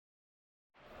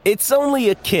It's only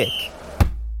a kick,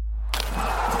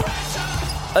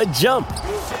 a jump,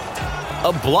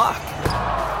 a block.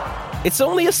 It's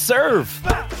only a serve.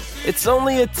 It's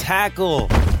only a tackle,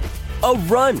 a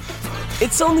run.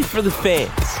 It's only for the fans.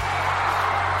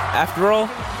 After all,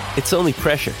 it's only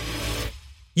pressure.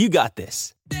 You got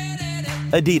this.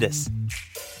 Adidas.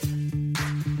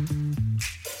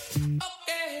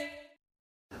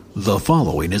 The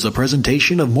following is a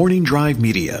presentation of Morning Drive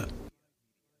Media.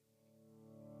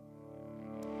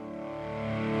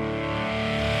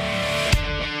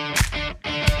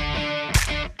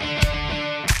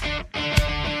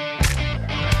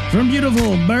 From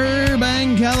beautiful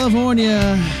Burbank,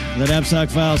 California, the Knapsack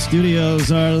File Studios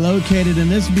are located in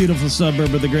this beautiful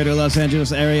suburb of the greater Los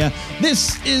Angeles area.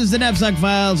 This is the Knapsack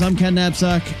Files. I'm Ken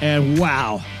Knapsack, and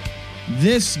wow,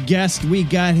 this guest we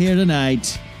got here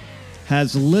tonight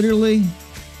has literally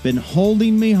been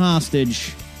holding me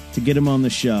hostage to get him on the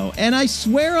show. And I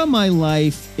swear on my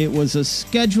life, it was a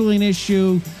scheduling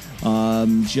issue.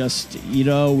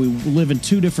 We live in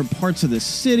two different parts of the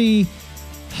city.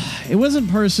 It wasn't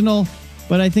personal,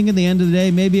 but I think at the end of the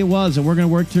day, maybe it was, and we're going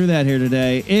to work through that here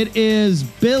today. It is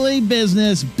Billy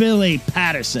Business, Billy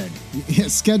Patterson.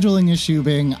 Scheduling issue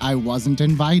being I wasn't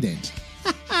invited.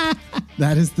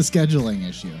 That is the scheduling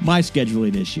issue. My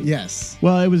scheduling issue. Yes.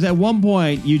 Well, it was at one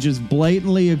point you just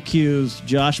blatantly accused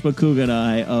Josh McCouga and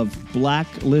I of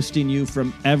blacklisting you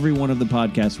from every one of the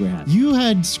podcasts we had. You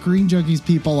had Screen Junkies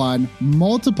people on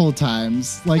multiple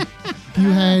times. Like you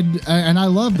had, and I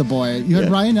love the boy. You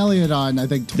had Ryan Elliott on, I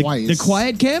think, twice. The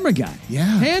quiet camera guy. Yeah.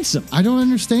 Handsome. I don't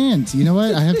understand. You know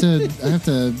what? I have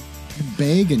to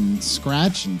beg and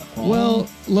scratch and crawl. Well,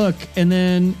 look, and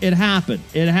then it happened.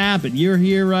 You're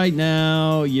here right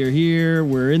now. You're here.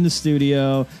 We're in the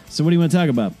studio. So what do you want to talk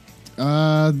about?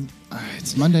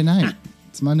 It's Monday night.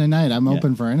 It's Monday night. I'm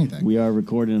open for anything. We are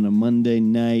recording on a Monday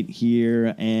night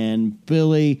here. And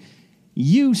Billy,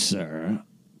 you, sir,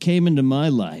 came into my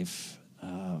life.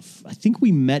 I think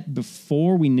we met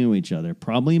before we knew each other,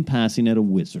 probably in passing at a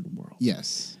Wizard World.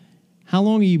 Yes. How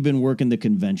long have you been working the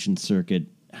convention circuit?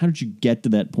 How did you get to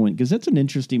that point? Because that's an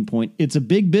interesting point. It's a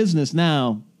big business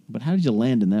now, but how did you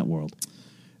land in that world?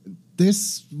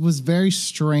 This was very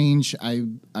strange. I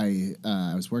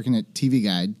was working at TV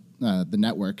Guide, the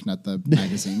network, not the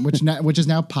magazine, which is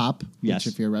now Pop. Yes.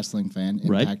 Which, if you're a wrestling fan,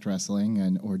 right. Impact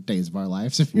Wrestling or Days of Our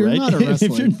Lives, if you're not a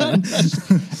wrestling fan.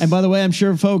 And by the way, I'm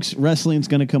sure, folks, wrestling's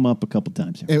going to come up a couple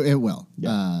times here. It will.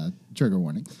 Yeah. Trigger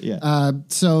warning. Yeah.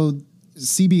 So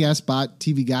CBS bought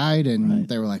TV Guide, and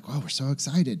they were like, "Wow, we're so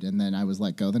excited!" And then I was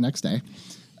let go the next day.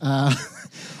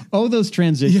 Those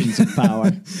transitions of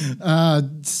power.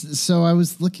 So I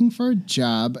was looking for a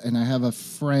job, and I have a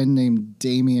friend named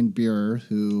Damian Buer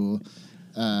who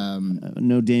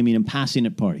know Damian and passing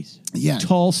at parties. Yeah.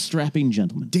 Tall, strapping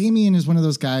gentleman. Damian is one of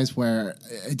those guys where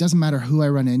it doesn't matter who I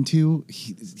run into,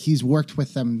 he's worked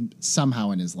with them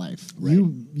somehow in his life. Right.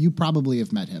 You probably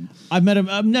have met him. I've met him.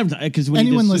 I've never, because when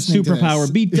anyone he does the Superpower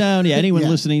Beatdown, anyone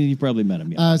listening, you probably met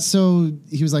him. Yeah. So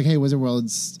he was like, "Hey, Wizard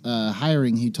World's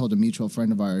hiring." He told a mutual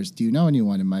friend of ours, "Do you know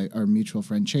anyone?" And our mutual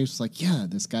friend Chase was like, "Yeah,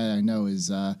 this guy I know is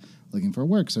looking for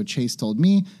work." So Chase told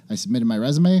me. I submitted my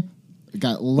resume.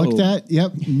 Got looked at.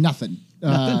 Yep. Nothing.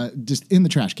 Just in the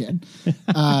trash can.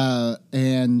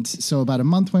 And so about a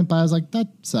month went by. I was like, that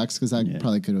sucks because that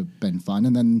probably could have been fun.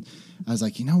 And then I was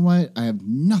like, you know what? I have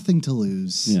nothing to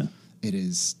lose. Yeah. It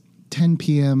is 10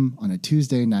 p.m. on a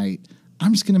Tuesday night.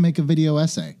 I'm just going to make a video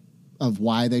essay of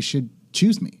why they should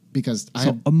choose me. Because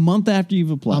a month after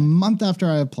you've applied. A month after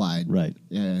I applied. Right.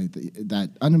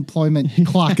 That unemployment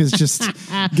clock is just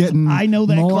getting I know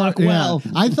that clock well.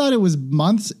 I thought it was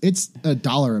months. It's a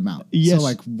dollar amount. Yes.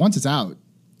 So once it's out.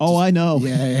 Oh, I know.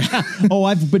 Yeah.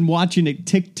 I've been watching it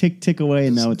tick, tick, tick away,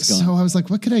 and now it's gone. So I was like,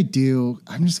 what could I do?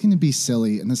 I'm just going to be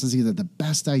silly. And this is either the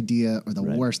best idea or the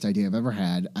worst idea I've ever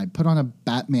had. I put on a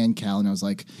Batman cowl, and I was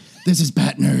like, this is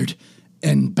Bat Nerd.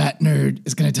 And Bat Nerd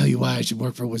is going to tell you why I should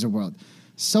work for Wizard World.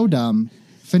 So dumb.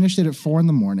 Finished it at 4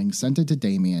 a.m, sent it to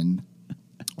Damian.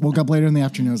 Woke up later in the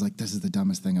afternoon. I was like, this is the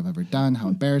dumbest thing I've ever done. How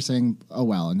embarrassing. Oh,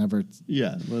 well, I never.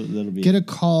 Yeah, that'll be. Get a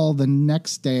call the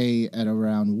next day at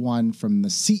around 1 from the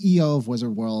CEO of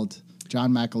Wizard World,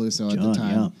 John Macaluso at the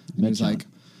time. Yeah. And he was like,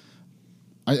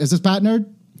 is this Bat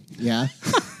Nerd? Yeah.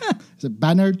 Is it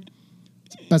Bat Nerd?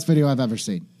 It's the best video I've ever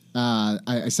seen.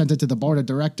 I sent it to the board of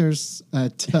directors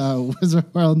at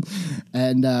Wizard World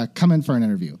and come in for an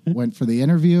interview. Went for the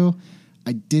interview.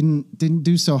 I didn't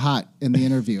do so hot in the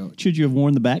interview. Should you have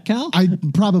worn the bat cowl? I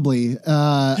probably.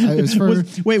 It was for.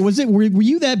 Were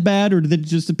you that bad, or did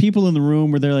just the people in the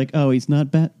room were they like, oh, he's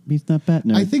not bat?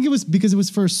 No. I think it was because it was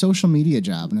for a social media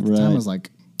job, and at the time I was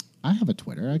like, I have a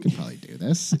Twitter. I could probably do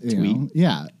this.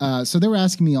 Yeah. So they were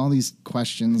asking me all these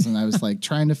questions, and I was like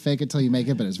trying to fake it till you make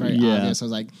it, but it's very obvious. I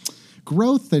was like,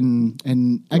 growth and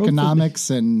economics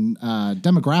and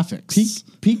demographics.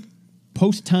 Peak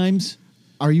post times.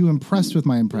 Are you impressed with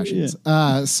my impressions?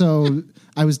 Yeah. So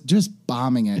I was just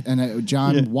bombing it, and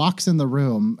John walks in the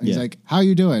room. And he's like, "How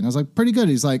you doing?" I was like, "Pretty good."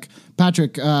 He's like,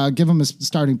 "Patrick, give him his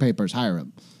starting papers, hire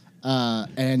him."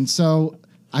 And so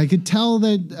I could tell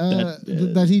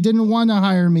that he didn't want to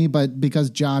hire me, but because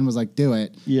John was like, "Do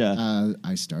it,"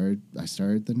 I started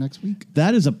the next week.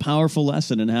 That is a powerful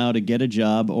lesson in how to get a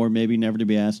job, or maybe never to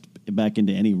be asked back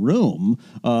into any room.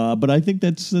 But I think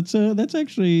that's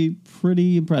actually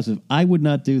pretty impressive. I would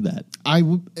not do that.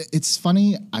 It's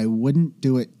funny. I wouldn't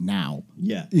do it now.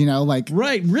 Yeah,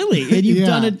 right, really, and you've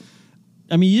done it.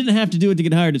 I mean, you didn't have to do it to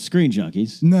get hired at Screen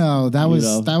Junkies. No, that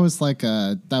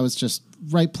was just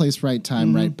right place, right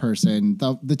time, right person.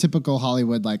 The typical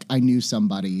Hollywood, like I knew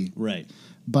somebody. Right.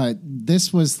 But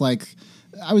this was like,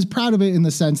 I was proud of it in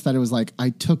the sense that it was like, I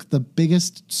took the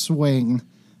biggest swing.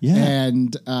 Yeah.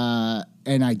 And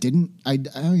I didn't, I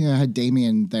had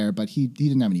Damien there, but he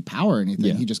didn't have any power or anything.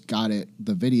 Yeah. He just got it,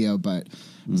 the video, but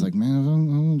I was like, man,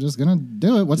 I'm just going to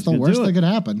do it. What's the worst that could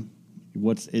happen?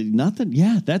 Nothing?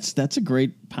 Yeah, that's a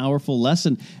great, powerful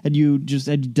lesson. Had you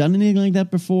done anything like that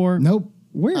before? Nope.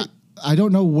 Where? I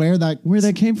don't know where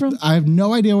that came from. I have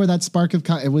no idea where that spark of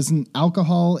it wasn't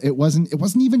alcohol. It wasn't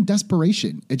even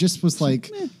desperation. It just was like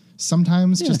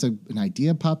sometimes just an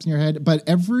idea pops in your head. But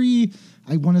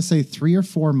I want to say 3 or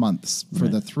 4 months for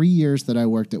the 3 years that I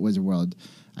worked at Wizard World,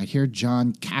 I'd hear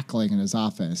John cackling in his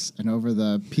office, and over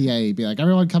the PA, he'd be like,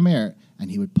 "Everyone come here." And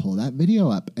he would pull that video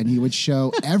up, and he would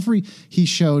show he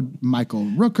showed Michael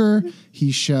Rooker,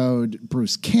 he showed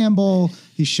Bruce Campbell,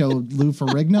 he showed Lou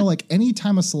Ferrigno. Like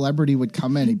anytime a celebrity would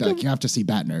come in, he'd be like, "You have to see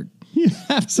Bat Nerd."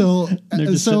 So they're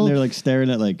just sitting there like staring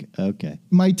at like, okay.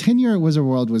 My tenure at Wizard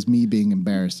World was me being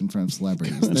embarrassed in front of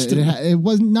celebrities. It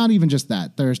was not even just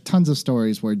that. There's tons of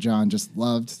stories where John just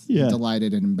loved,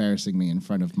 delighted in embarrassing me in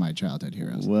front of my childhood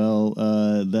heroes. Well,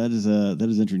 that is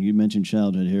interesting. You mentioned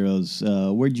childhood heroes.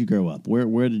 Where did you grow up?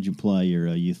 Where did you apply your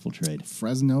youthful trade?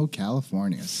 Fresno,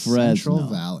 California. Central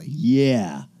Valley.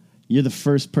 Yeah. You're the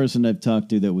first person I've talked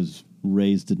to that was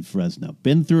raised in Fresno.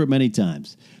 Been through it many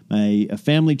times. A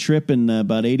family trip in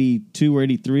about 82 or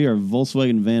 83, our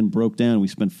Volkswagen van broke down. We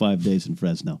spent 5 days in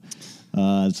Fresno.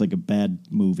 It's like a bad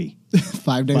movie.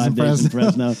 5 days in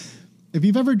Fresno. If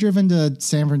you've ever driven to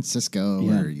San Francisco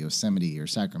or Yosemite or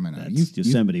Sacramento,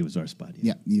 Yosemite was our spot.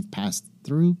 Yeah, you've passed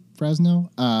through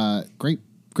Fresno.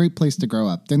 Great place to grow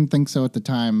up. Didn't think so at the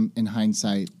time. In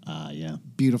hindsight,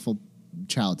 beautiful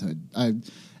childhood.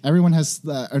 Everyone has,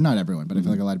 or not everyone, but I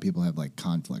feel like a lot of people have like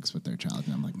conflicts with their childhood.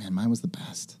 And I'm like, man, mine was the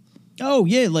best. Oh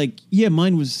yeah,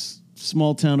 mine was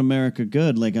small town America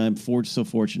good. Like I'm so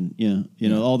fortunate. Yeah,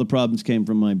 all the problems came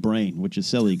from my brain, which is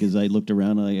silly because I looked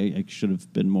around and I should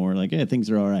have been more like, yeah, things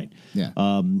are all right. Yeah.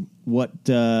 I'm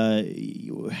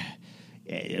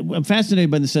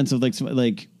fascinated by the sense of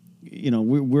like.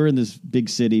 We're in this big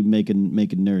city making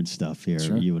nerd stuff here,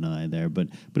 you and I there, but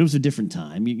it was a different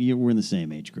time. We're in the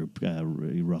same age group,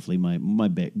 roughly. My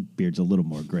beard's a little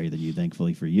more gray than you,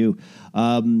 thankfully for you.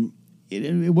 At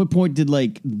what point did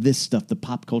like this stuff, the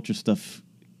pop culture stuff,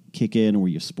 kick in? Or were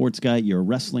you a sports guy? You're a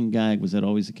wrestling guy? Was that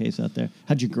always the case out there?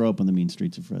 How'd you grow up on the mean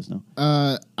streets of Fresno?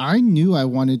 I knew I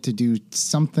wanted to do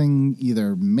something,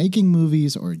 either making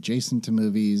movies or adjacent to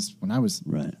movies, when I was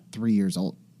 3 years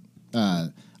old.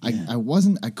 I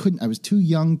was too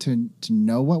young to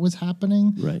know what was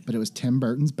happening. Right. But it was Tim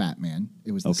Burton's Batman.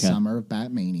 It was the summer of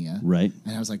Batmania. Right.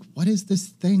 And I was like, what is this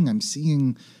thing? I'm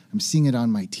seeing it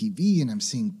on my TV and I'm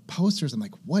seeing posters. I'm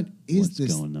like, what's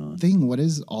this going on? thing? What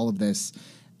is all of this?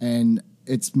 And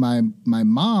it's my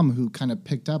mom who kind of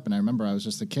picked up, and I remember I was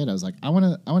just a kid. I was like, I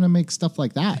want to make stuff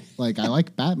like that. Like I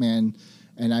like Batman.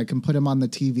 And I can put him on the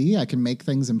TV. I can make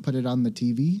things and put it on the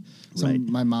TV. So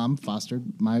my mom fostered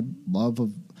my love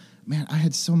of, man, I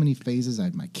had so many phases. I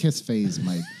had my Kiss phase,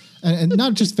 and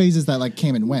not just phases that like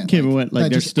came and went. Like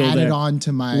they're just still added there. On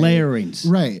to my layerings.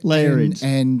 Right. Layerings.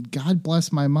 And God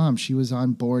bless my mom. She was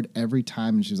on board every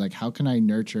time, and she was like, how can I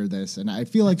nurture this? And I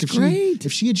feel like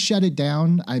if she had shut it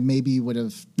down, I maybe would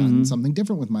have done something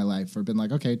different with my life, or been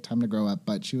like, okay, time to grow up.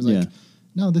 But she was like,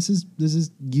 no, this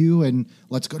is you, and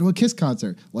let's go to a Kiss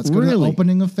concert. Let's go to the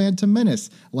opening of Phantom Menace.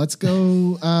 Let's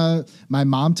go. My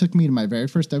mom took me to my very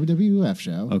first WWF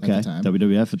show at the time.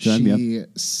 WWF at the time, She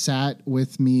sat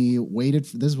with me,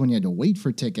 this is when you had to wait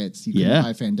for tickets. You couldn't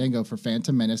buy Fandango for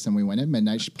Phantom Menace, and we went at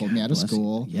midnight. She pulled me out of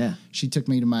school. Yeah. She took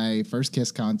me to my first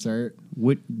Kiss concert.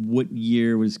 What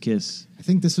year was Kiss? I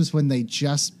think this was when they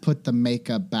just put the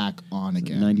makeup back on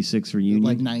again. 96 reunion?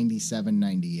 Like 97,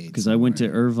 98. Because I went to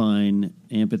Irvine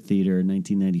Amphitheater in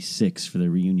 1996 for the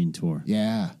reunion tour.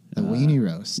 Yeah, the Weenie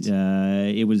Roast.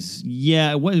 It was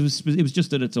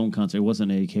just at its own concert. It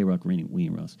wasn't a K-Rock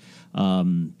Weenie Roast.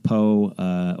 Poe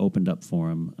opened up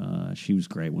for him. She was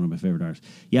great, one of my favorite artists.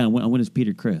 Yeah, I went as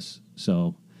Peter Criss.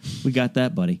 So we got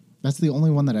that, buddy. That's the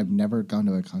only one that I've never gone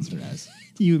to a concert as.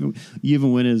 You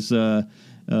even went as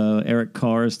Eric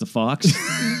Carr as the Fox.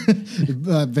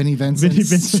 Vinnie Vincent,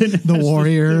 the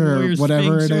Warrior, or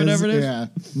whatever it is. Yeah,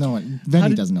 no one.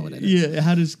 Vinny doesn't know what it is. Yeah,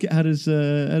 how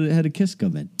did Kiss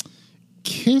come in?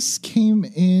 Kiss came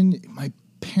in. My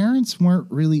parents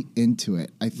weren't really into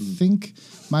it. I think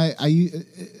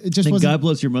it just wasn't. God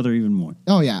bless your mother even more.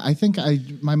 Oh yeah, I think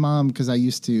my mom, because I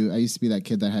used to be that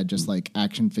kid that had just like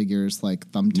action figures like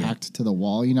thumbtacked to the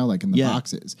wall, like in the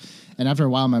boxes. And after a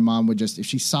while, my mom would just, if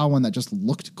she saw one that just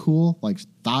looked cool, like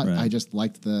thought I just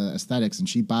liked the aesthetics, and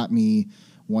she bought me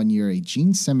one year a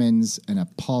Gene Simmons and a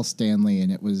Paul Stanley,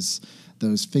 and it was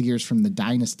those figures from the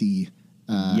Dynasty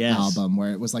album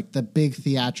where it was like the big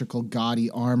theatrical gaudy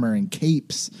armor and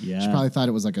capes. Yeah. She probably thought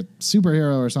it was like a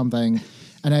superhero or something.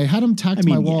 And I had them tacked to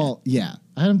my wall. Yeah.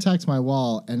 I had them tacked to my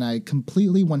wall, and I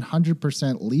completely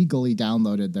 100% legally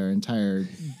downloaded their entire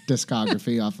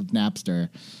discography off of Napster.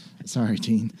 Sorry,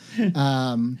 Gene.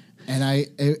 And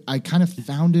I kind of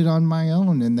found it on my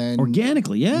own, and then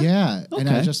organically, yeah. Okay. And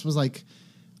I just was like,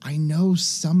 I know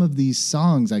some of these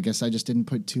songs. I guess I just didn't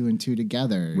put two and two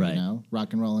together. Right.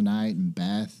 Rock and Roll Night and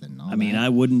Beth and all. I mean, I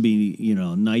wouldn't be,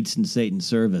 Knights in Satan's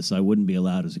Service. I wouldn't be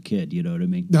allowed as a kid. You know what I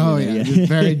mean? Oh yeah.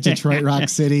 Very Detroit Rock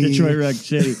City. Detroit Rock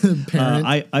City.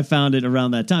 I found it around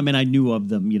that time, and I knew of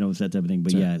them. It's that type of thing.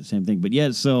 But yeah, same thing. But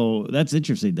yeah, so that's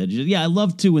interesting. I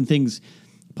love too when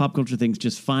pop culture things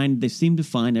they seem to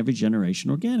find every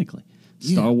generation organically.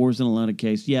 Star Wars in a lot of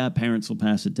cases, parents will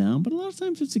pass it down, but a lot of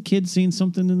times it's a kid seeing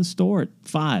something in the store at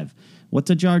 5. What's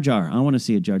a Jar Jar? I want to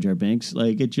see a Jar Jar Binks.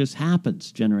 Like, it just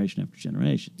happens generation after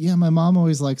generation. Yeah, my mom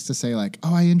always likes to say, like,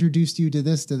 oh, I introduced you to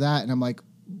this, to that. And I'm like,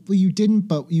 well, you didn't,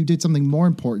 but you did something more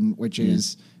important, which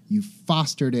is you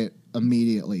fostered it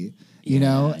immediately.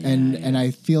 And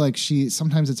I feel like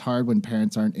sometimes it's hard when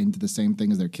parents aren't into the same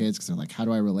thing as their kids because they're like, how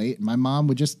do I relate? And my mom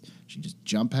would just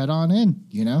jump head on in,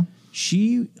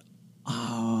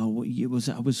 I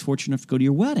was fortunate enough to go to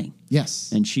your wedding.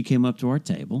 Yes. And she came up to our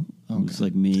table. It was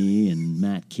like me and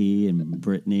Matt Key and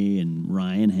Brittany and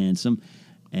Ryan Handsome.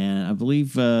 And I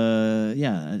believe, I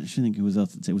think it was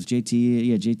JT.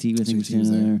 Yeah, JT, I think was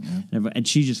standing there. Yeah. And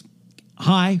she just,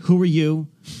 hi, who are you?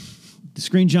 The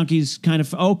Screen Junkies kind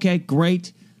of, okay,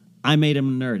 great. I made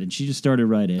him a nerd. And she just started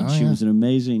right in. She was an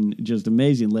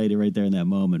amazing lady right there in that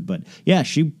moment. But yeah,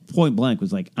 she point blank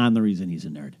was like, I'm the reason he's a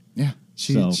nerd. Yeah.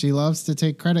 She loves to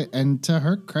take credit, and to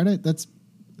her credit,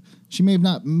 she may have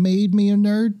not made me a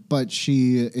nerd, but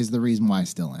she is the reason why I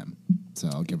still am. So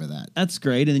I'll give her that. That's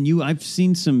great. And then I've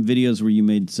seen some videos where you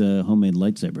made homemade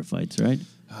lightsaber fights, right?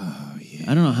 Oh yeah.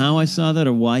 I don't know how I saw that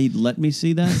or why you'd let me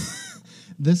see that.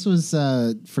 This was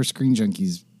for Screen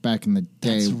Junkies back in the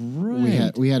day. That's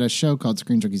right. We had a show called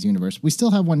Screen Junkies Universe. We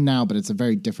still have one now, but it's a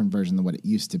very different version than what it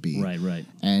used to be. Right.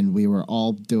 And we were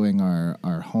all doing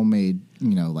our homemade,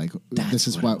 this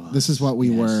is what we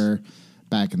were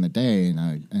back in the day.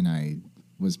 And I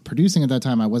was producing at that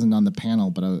time. I wasn't on the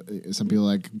panel, but some people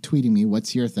were like tweeting me,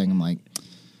 "What's your thing?" I'm like,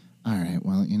 all right,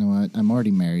 well, you know what? I'm already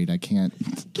married. I can't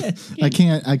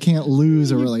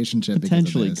lose a relationship.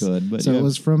 Potentially because of this. Could, but so it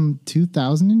was from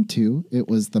 2002. It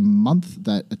was the month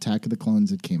that Attack of the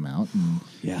Clones had came out,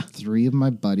 and 3 of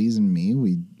my buddies and me,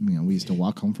 we used to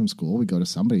walk home from school. We go to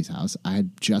somebody's house. I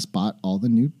had just bought all the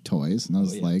new toys, and I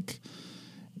was like,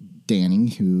 Danny,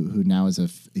 who now is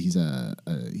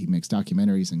he makes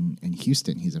documentaries in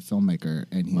Houston. He's a filmmaker,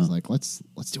 and he's like, let's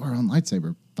do our own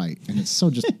lightsaber fight. And it's so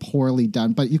just poorly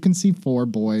done, but you can see 4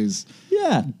 boys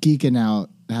geeking out,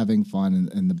 having fun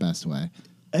in the best way.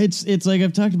 It's like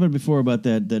I've talked about it before about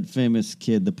that famous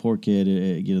kid, the poor kid,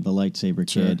 the lightsaber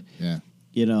kid. Yeah.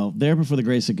 There before the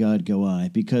grace of God go I,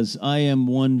 because I am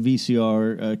one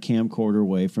VCR camcorder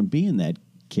away from being that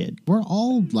kid. We're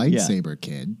all lightsaber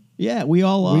kid. Yeah, we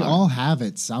all are. We all have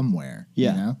it somewhere.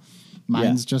 Yeah.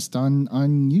 Mine's just on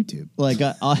YouTube. Like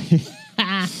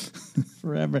I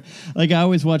forever. Like I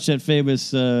always watch that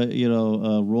famous LARP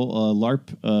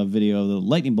video, the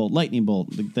lightning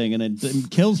bolt thing, and it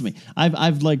kills me.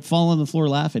 I've like fallen on the floor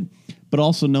laughing, but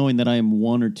also knowing that I am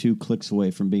 1 or 2 clicks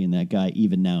away from being that guy.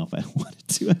 Even now, if I wanted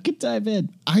to, I could dive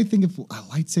in. I think if a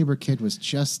lightsaber kid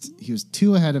he was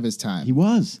too ahead of his time. He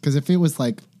was, because if it was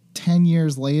like 10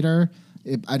 years later,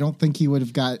 I don't think he would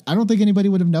have I don't think anybody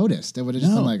would have noticed. It would have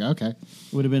just been like, okay.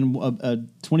 It would have been a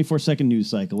 24-second news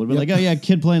cycle. It would have been like, oh yeah,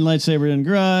 kid playing lightsaber in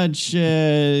garage,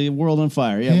 world on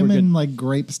fire. Yeah, him we're and good. like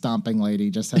grape stomping lady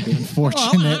just had the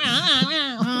unfortunate.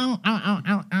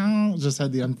 Just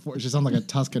had the she sounded like a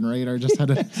Tusken Raider. Just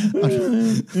had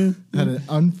an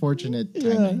unfortunate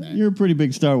timing there. You're a pretty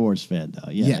big Star Wars fan, though.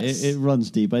 Yeah, Yes. it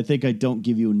runs deep. I think I don't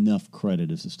give you enough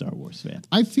credit as a Star Wars fan.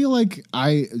 I feel like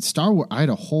Star Wars. I had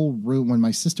a whole room when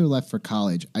my sister left for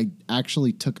college. I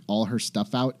actually took all her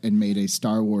stuff out and made a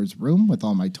Star Wars room with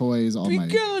all my toys, all my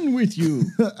Gone with you.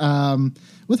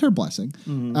 with her blessing.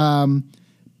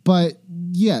 But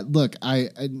yeah, look, I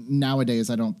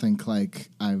nowadays I don't think like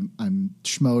I'm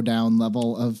schmo down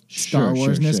level of Star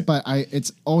Warsness, sure. but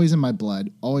it's always in my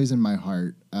blood, always in my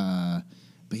heart. But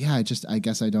yeah, I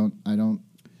guess I don't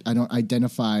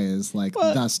identify as like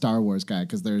the Star Wars guy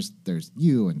because there's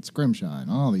you and Scrimshaw and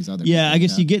all these other Yeah, people, I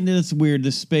guess you get into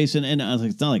this space, and I was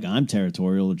like, it's not like I'm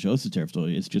territorial or Joseph's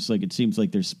territorial. It's just like it seems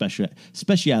like there's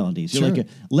specialities. You're Sure. like a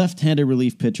left-handed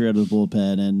relief pitcher out of the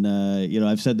bullpen, and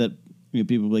I've said that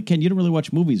people are like, Ken, you don't really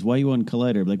watch movies. Why are you on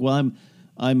Collider? I'm like, well,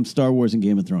 I'm Star Wars and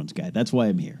Game of Thrones guy. That's why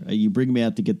I'm here. You bring me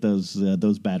out to get those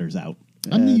batters out.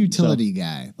 I'm the utility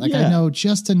guy. Like Yeah.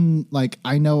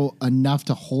 I know enough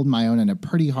to hold my own in a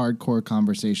pretty hardcore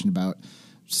conversation about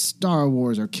Star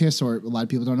Wars or Kiss, or a lot of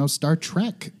people don't know Star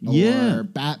Trek or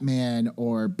Batman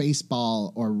or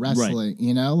baseball or wrestling.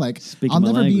 Right. Speaking I'll my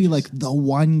never be languages. like the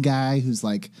one guy who's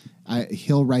like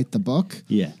he'll write the book.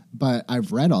 Yeah. But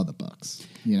I've read all the books.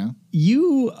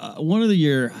 You, one of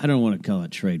your, I don't want to call it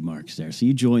trademarks there. So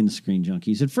you joined the Screen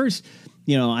Junkies. At first,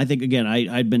 I think, again,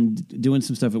 I'd been doing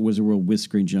some stuff at Wizard World with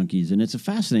Screen Junkies, and it's a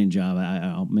fascinating job.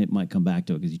 I might come back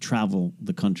to it because you travel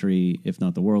the country, if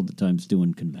not the world, at times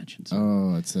doing conventions.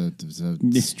 Oh, it's a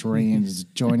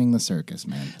strange joining the circus,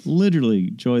 man.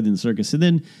 Literally joining the circus. And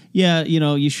then,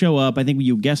 you show up. I think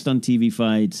you guest on TV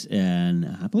Fights,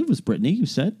 and I believe it was Brittany who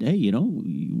said, hey,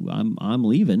 I'm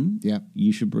leaving. Yeah.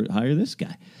 You should hire this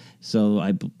guy. So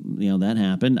that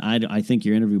happened. I think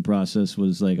your interview process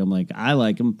was like, I'm like, I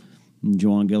like him. And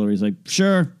Joanne Guillory's like,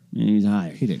 sure. And he's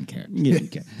hired. He didn't care. He didn't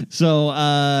care.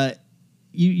 So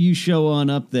you show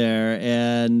on up there,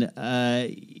 and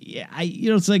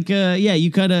it's like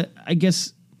you kind of, I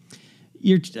guess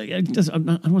I don't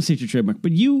want to say it's your trademark,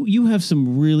 but you have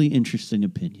some really interesting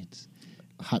opinions,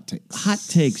 Hot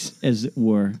takes as it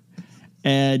were.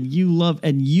 And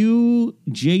you,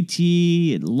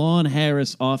 JT, and Lon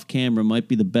Harris off camera might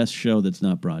be the best show that's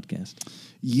not broadcast.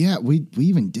 Yeah, we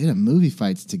even did a movie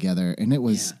fights together, and it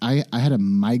was I had a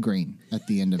migraine at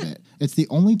the end of it. It's the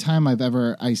only time I've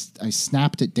ever I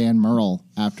snapped at Dan Murrell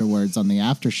afterwards on the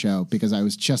after show because I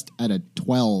was just at a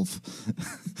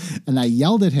 12, and I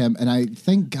yelled at him. And I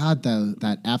thank God though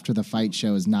that after the fight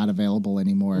show is not available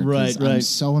anymore. Right. I'm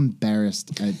so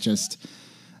embarrassed at just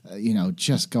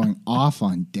going off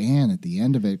on Dan at the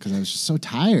end of it because I was just so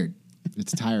tired.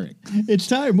 It's tiring. It's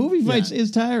tiring. Movie fights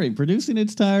is tiring. Producing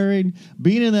it's tiring.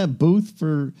 Being in that booth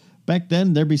for back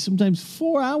then, there'd be sometimes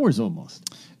 4 hours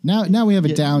almost. Now we have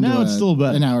it down now to it's still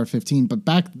better. an hour 15. But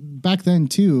back then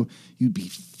too, you'd be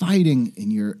fighting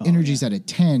and your energy's at a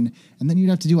 10, and then you'd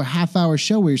have to do a half-hour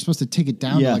show where you're supposed to take it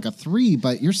down to like a 3,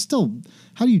 but you're still.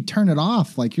 How do you turn it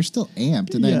off? Like you're still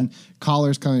amped, and then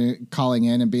callers calling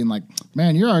in and being like,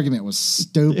 "Man, your argument was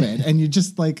stupid," and you're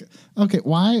just like, "Okay,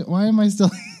 why am I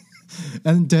still?"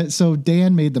 And so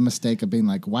Dan made the mistake of being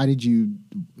like, "Why did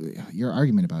your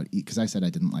argument about E?" Because I said I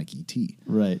didn't like E.T.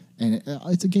 Right. And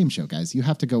it's a game show, guys. You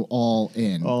have to go all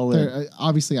in.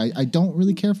 Obviously, I don't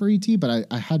really care for E.T., but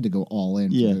I had to go all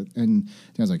in. Yeah. And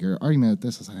I was like, your argument with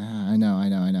this, I was like, I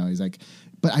know. He's like,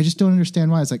 but I just don't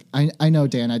understand why. It's like, I know,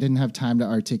 Dan, I didn't have time to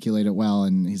articulate it well.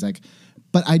 And he's like,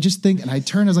 but I just think, and I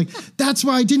turned, I was like, that's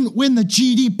why I didn't win the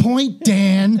GD point,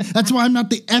 Dan. That's why I'm not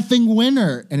the effing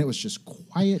winner. And it was just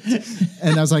quiet.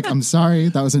 And I was like, I'm sorry.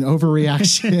 That was an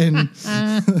overreaction.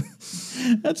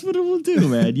 That's what it will do,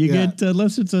 man. You get,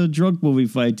 unless it's a drunk movie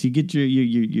fight, you get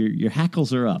your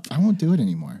hackles are up. I won't do it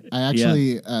anymore. I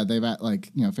actually, they've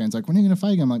fans like, when are you going to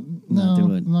fight again? I'm like, no,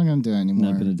 I'm not going to do it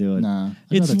anymore. Not going to do it. Nah.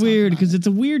 It's weird because it's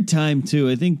a weird time too.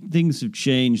 I think things have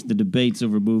changed. The debates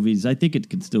over movies. I think it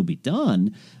can still be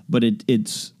done, but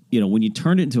it's when you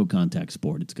turn it into a contact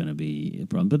sport, it's going to be a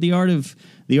problem. But the art of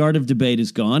debate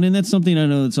is gone, and that's something I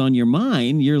know that's on your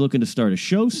mind. You're looking to start a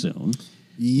show soon.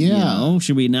 Yeah.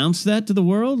 Should we announce that to the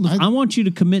world? I want you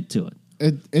to commit to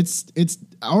it. It's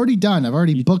already done. I've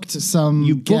already booked some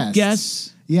You booked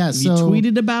guests? Yeah, If so you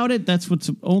tweeted about it, that's what's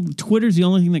Twitter's the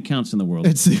only thing that counts in the world.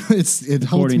 it holds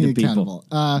According me to people. accountable.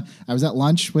 I was at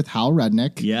lunch with Hal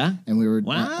Rudnick. Yeah? And we were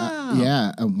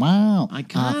Wow. wow,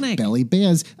 Iconic. Belly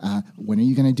Biz. When are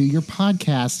you going to do your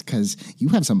podcast? Because you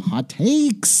have some hot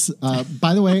takes.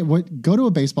 By the way, go to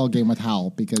a baseball game with Hal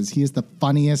because he is the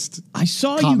funniest. I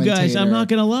saw you guys. I'm commentator. not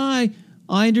going to lie.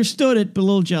 I understood it, but a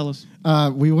little jealous.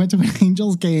 We went to an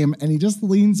Angels game, and he just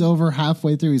leans over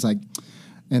halfway through. He's like,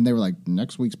 and they were like,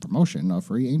 next week's promotion, a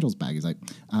free Angels bag. He's like,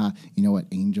 you know what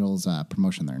Angels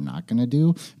promotion they're not going to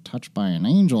do? Touched by an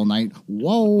Angel night.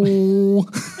 Whoa.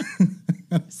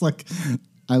 It's like,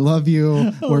 I love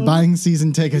you. We're buying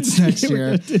season tickets next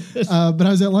year. But I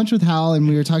was at lunch with Hal, and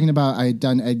we were talking about, I had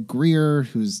done Ed Greer,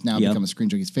 who's now become a Screen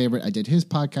Junkie's favorite. I did his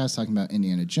podcast talking about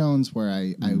Indiana Jones, where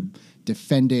I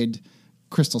defended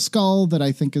Crystal Skull, that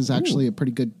I think is actually a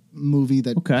pretty good movie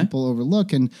that people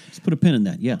overlook. And let's put a pin in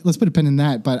that. Yeah, let's put a pin in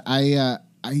that. But it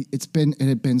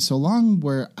had been so long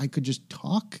where I could just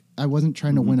talk. I wasn't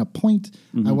trying to win a point.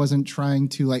 I wasn't trying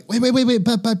to like wait, but.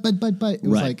 It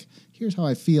was like, here's how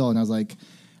I feel, and I was like,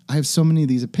 I have so many of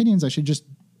these opinions. I should just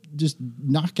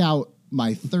knock out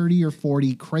my 30 or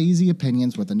 40 crazy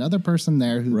opinions with another person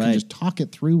there who can just talk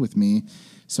it through with me.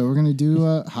 So we're going to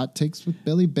do Hot Takes with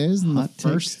Billy Biz. And the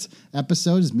first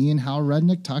episode is me and Hal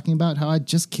Rudnick talking about how I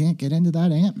just can't get into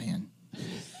that Ant-Man.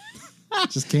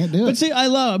 Just can't do it. But see, I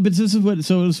love, but this is what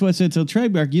I said to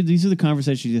Trademark. These are the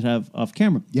conversations you have off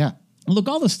camera. Yeah. Look,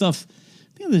 all the stuff, at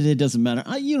the end of the day, it doesn't matter.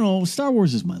 Star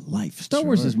Wars is my life. Star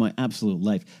Wars is my absolute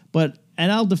life.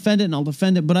 And I'll defend it,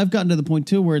 but I've gotten to the point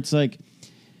too where it's like,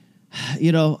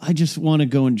 I just want to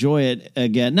go enjoy it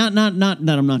again. Not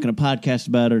that I'm not going to podcast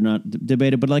about it or not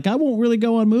debate it, but like I won't really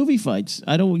go on movie fights.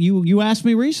 I don't. You asked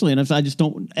me recently, and I just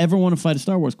don't ever want to fight a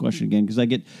Star Wars question again because I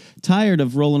get tired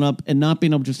of rolling up and not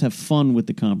being able to just have fun with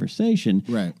the conversation.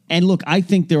 Right. And look, I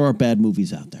think there are bad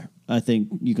movies out there. I think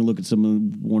you can look at some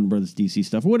of Warner Brothers DC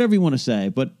stuff or whatever you want to say,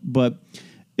 but we've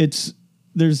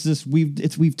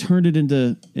turned it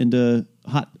into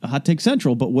hot take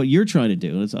central. But what you're trying to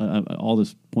do, is all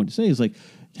this point to say, is like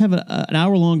have an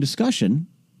hour long discussion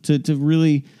to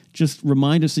really just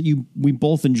remind us that we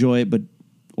both enjoy it,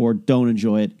 or don't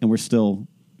enjoy it, and we're still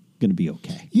going to be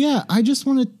okay. Yeah, I just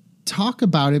want to talk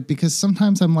about it because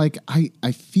sometimes I'm like,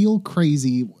 I feel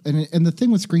crazy, and the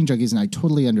thing with Screen Junkies, and I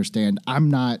totally understand, I'm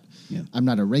not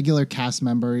a regular cast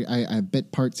member. I have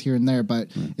bit parts here and there, but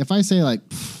if I say like,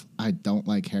 I don't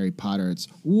like Harry Potter, it's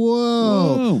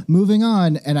whoa. Moving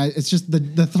on, and it's just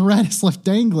the thread is left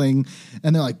dangling,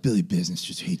 and they're like, Billy Business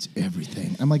just hates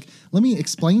everything. I'm like, let me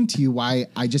explain to you why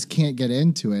I just can't get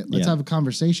into it. Let's have a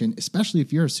conversation, especially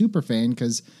if you're a super fan,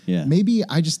 because maybe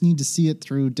I just need to see it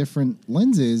through different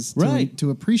lenses to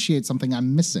appreciate something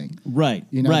I'm missing.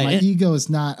 Right. My ego is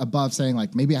not above saying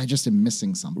like, maybe I just am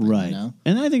missing something. Right.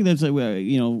 And I think that's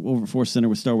over Force Center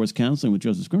with Star Wars Counseling with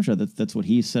Joseph Scrimshaw. That's what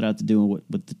he set out to do, and what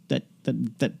that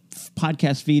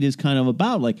podcast feed is kind of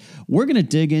about. Like, we're going to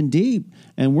dig in deep,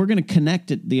 and we're going to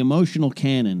connect it, the emotional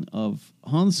canon of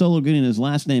Han Solo getting his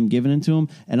last name given into him,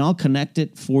 and I'll connect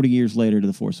it 40 years later to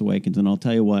The Force Awakens, and I'll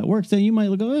tell you why it works. Then you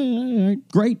might go, all right,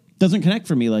 great. Doesn't connect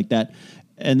for me like that.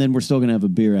 And then we're still going to have a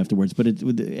beer afterwards. But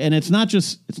it's not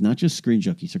just Screen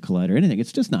Junkies or Collider or anything.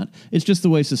 It's just not. It's just the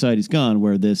way society's gone,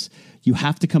 where you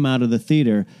have to come out of the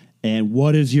theater, and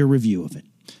what is your review of it?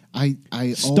 I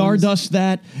Stardust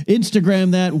that,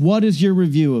 Instagram that. What is your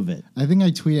review of it? I think I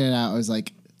tweeted it out. I was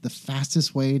like, the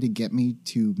fastest way to get me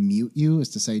to mute you is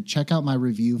to say, check out my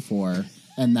review for,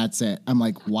 and that's it. I'm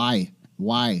like, why?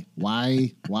 Why?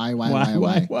 Why?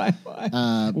 Why?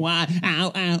 Ow,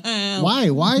 ow, ow.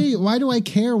 Why do I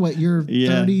care what your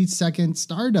 30-second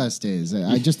Stardust is?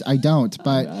 I don't.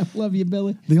 But I love you,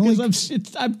 Billy. I'm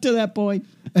to that point.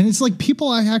 And it's like people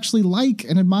I actually like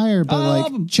and admire, but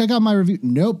like, check out my review.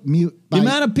 Nope, mute. The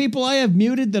amount of people I have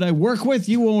muted that I work with,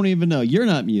 you won't even know. You're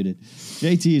not muted.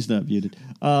 JT is not muted.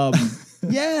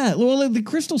 Yeah, well, the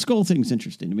Crystal Skull thing's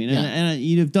interesting to me. And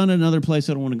you've done it in another place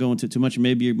I don't want to go into too much.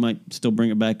 Maybe you might still bring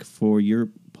it back for your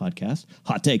podcast,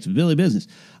 Hot Takes with Billy Business.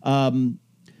 I'll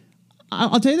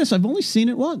tell you this. I've only seen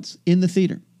it once in the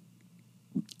theater.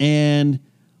 And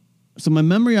so my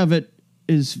memory of it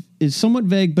is somewhat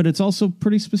vague, but it's also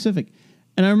pretty specific.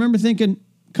 And I remember thinking,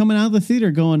 coming out of the theater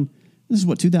going, this is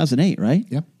what, 2008, right?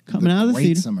 Yep. Coming out of the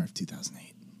theater. Summer of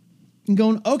 2008. And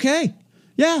going, okay.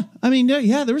 Yeah, I mean,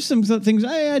 there were some things.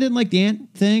 I didn't like the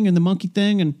ant thing and the monkey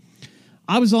thing, and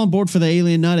I was on board for the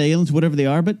alien, not aliens, whatever they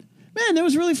are. But man, that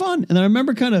was really fun. And I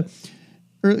remember kind of,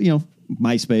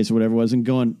 MySpace or whatever it was, and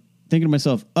thinking to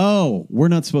myself, oh, we're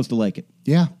not supposed to like it.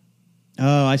 Yeah.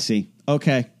 Oh, I see.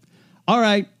 Okay, all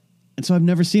right. And so I've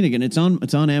never seen it again. It's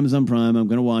on Amazon Prime. I'm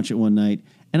going to watch it one night.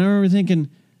 And I remember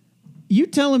thinking, you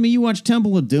telling me you watch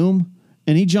Temple of Doom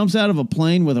and he jumps out of a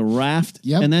plane with a raft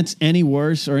and that's any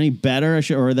worse or any better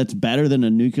or that's better than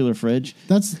a nuclear fridge?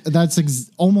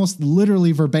 That's almost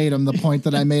literally verbatim the point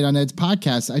that I made on Ed's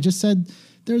podcast. I just said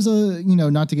there's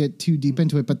not to get too deep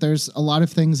into it, but there's a lot of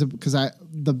things because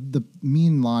me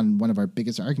and Lon, one of our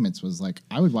biggest arguments was like,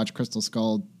 I would watch Crystal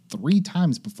Skull 3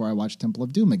 times before I watched Temple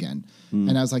of Doom again.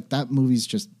 And I was like, that movie's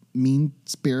just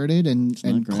mean-spirited and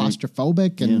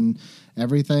claustrophobic and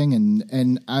everything.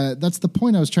 And that's the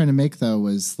point I was trying to make, though,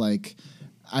 was like,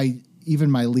 even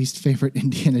my least favorite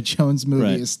Indiana Jones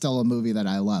movie is still a movie that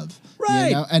I love. Right.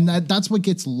 You know? And that's what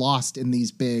gets lost in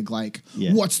these big,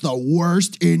 what's the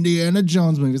worst Indiana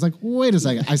Jones movies? Like, wait a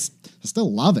second. I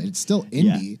still love it. It's still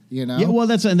indie, you know? Yeah, well,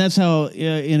 that's how it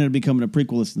ended up becoming a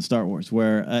prequelist in Star Wars,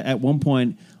 where at one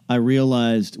point I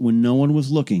realized when no one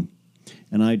was looking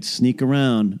and I'd sneak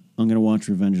around, I'm going to watch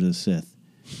Revenge of the Sith.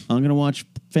 I'm going to watch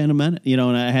Phantom Menace, and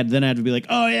I had to be like,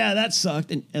 oh, yeah, that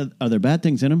sucked. And are there bad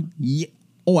things in them? Yeah.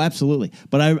 Oh, absolutely.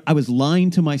 But I was lying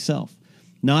to myself,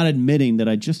 not admitting that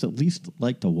I just at least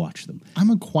like to watch them. I'm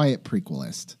a quiet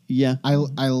prequelist. Yeah.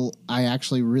 I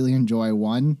actually really enjoy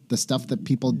one. The stuff that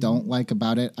people don't like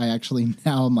about it,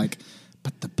 I'm like,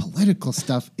 but the political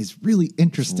stuff is really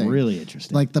interesting. It's really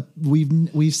interesting. Like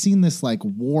we've seen this like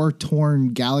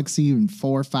war-torn galaxy in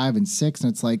 4, 5, and 6,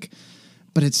 and it's like,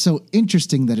 but it's so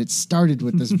interesting that it started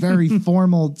with this very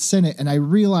formal Senate. And I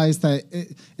realized that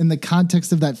in the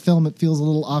context of that film, it feels a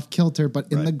little off kilter,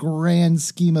 but in the grand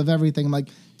scheme of everything, I'm like,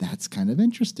 that's kind of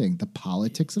interesting. The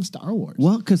politics of Star Wars.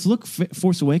 Well, because look,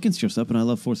 Force Awakens shows up, and I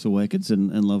love Force Awakens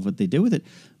and love what they did with it,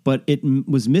 but it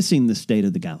was missing the state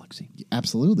of the galaxy.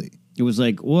 Absolutely. It was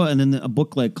like, well, and then a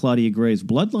book like Claudia Gray's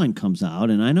Bloodline comes out,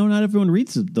 and I know not everyone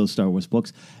reads those Star Wars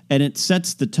books, and it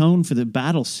sets the tone for the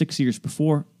battle 6 years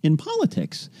before in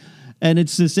politics. And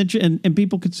it's this and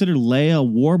people consider Leia a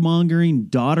warmongering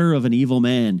daughter of an evil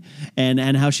man, and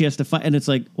how she has to fight. And it's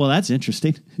like, well, that's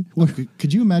interesting.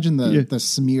 Could you imagine the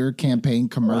smear campaign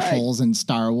commercials in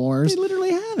Star Wars? They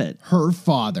literally have it. Her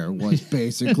father was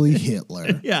basically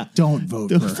Hitler. Yeah, don't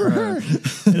vote for her.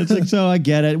 And it's like, so I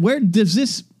get it. Where does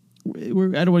this? I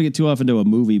don't want to get too off into a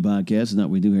movie podcast, and that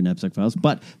we do here in Knapsack Files.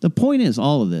 But the point is,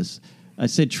 all of this, I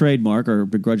said trademark or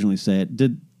begrudgingly say it.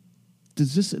 Did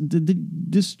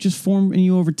this just form in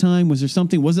you over time? Was there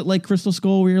something? Was it like Crystal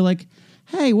Skull, where you're like,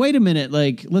 hey, wait a minute,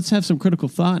 like let's have some critical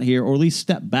thought here, or at least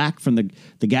step back from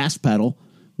the gas pedal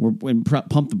and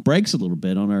pump the brakes a little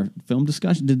bit on our film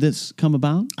discussion? Did this come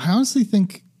about? I honestly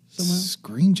think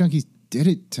Screen Junkies did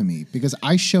it to me, because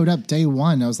I showed up day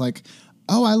one. I was like,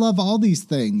 oh, I love all these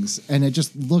things. And it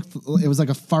was like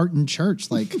a fart in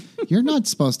church. Like, you're not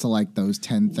supposed to like those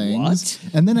 10 things. What?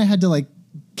 And then I had to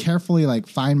carefully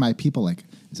find my people. Like,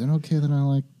 is it okay that I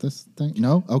like this thing?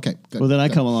 No? Okay, good. Well, then I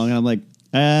come along and I'm like,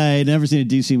 I never seen a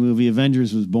DC movie.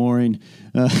 Avengers was boring.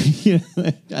 I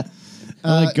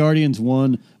like Guardians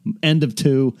 1, end of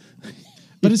 2.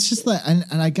 But it's just that,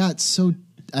 and I got so...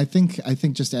 I think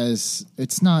just as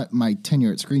it's not my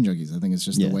tenure at Screen Junkies, I think it's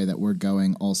just the way that we're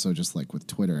going. Also, just like with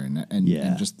Twitter and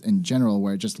just in general,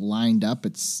 where it just lined up.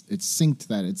 It's synced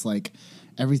that it's like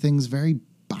everything's very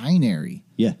binary.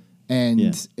 Yeah, and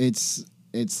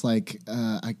it's like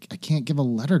I can't give a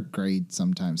letter grade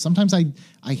sometimes. Sometimes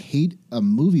I hate a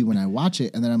movie when I watch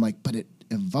it, and then I'm like, but it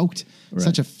evoked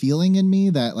such a feeling in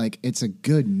me that like it's a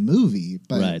good movie,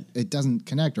 but it doesn't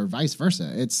connect, or vice versa.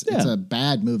 It's a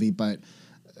bad movie, but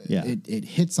it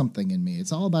hit something in me.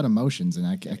 It's all about emotions, and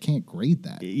I can't grade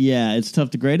that. Yeah, it's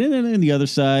tough to grade it. And on the other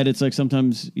side, it's like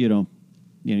sometimes, you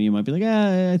might be like,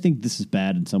 I think this is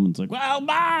bad. And someone's like, well,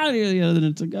 then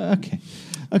it's like, okay.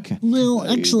 Well,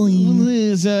 actually,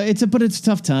 but it's a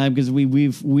tough time because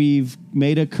we've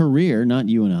made a career, not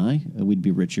you and I. We'd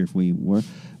be richer if we were.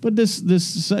 But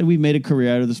we've made a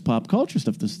career out of this pop culture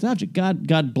stuff, nostalgia.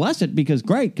 God bless it, because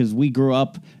we grew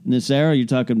up in this era. You're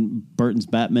talking Burton's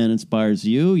Batman inspires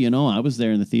you. I was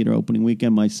there in the theater opening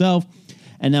weekend myself.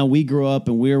 And now we grew up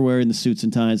and we're wearing the suits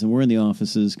and ties and we're in the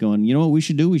offices going, you know what we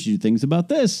should do? We should do things about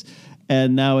this.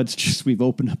 And now it's just, we've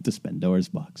opened up this Pandora's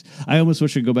box. I almost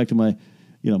wish I'd go back to my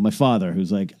father,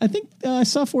 who's like, I think I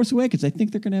saw Force Awakens. I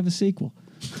think they're going to have a sequel.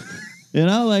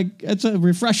 It's a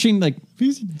refreshing, Have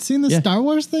you seen the Star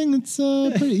Wars thing? It's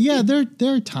pretty, there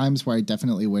are times where I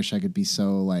definitely wish I could be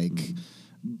so like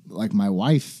my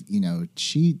wife,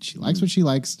 she likes what she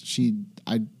likes.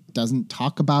 I doesn't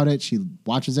talk about it. She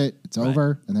watches it. It's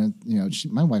over. And then,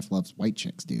 my wife loves white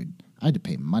chicks, dude. I had to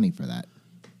pay money for that.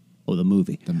 Oh, the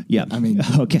movie. Yeah. I mean,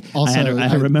 okay. Also,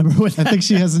 I remember what I think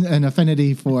she has an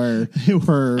affinity for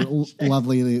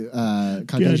lovely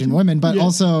Caucasian women, but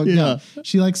also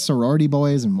she likes sorority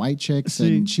boys and white chicks,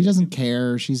 and she doesn't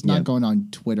care. She's not going on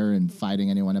Twitter and fighting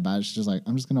anyone about it. She's just like,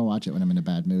 I'm just going to watch it when I'm in a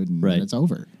bad mood, and then it's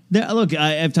over. Look,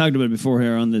 I've talked about it before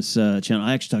here on this channel.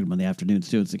 I actually talked about it in the afternoons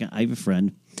too. It's like I have a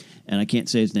friend. And I can't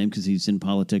say his name because he's in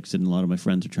politics, and a lot of my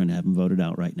friends are trying to have him voted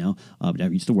out right now. But I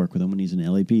used to work with him when he's in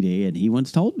LAPD, and he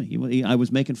once told me, I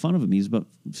was making fun of him. He's about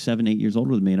 7, 8 years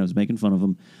older than me, and I was making fun of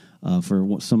him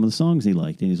for some of the songs he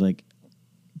liked. And he's like,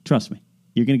 trust me,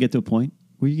 you're going to get to a point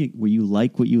where you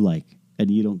like what you like,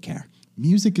 and you don't care.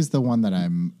 Music is the one that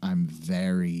I'm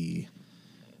very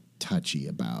touchy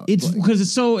about. It's because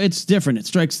it's different. It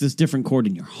strikes this different chord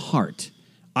in your heart.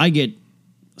 I get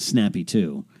snappy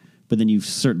too. But then you've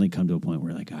certainly come to a point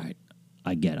where you're like, all right,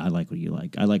 I like what you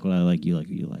like. I like what I like. You like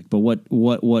what you like. But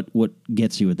what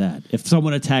gets you with that? If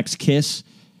someone attacks Kiss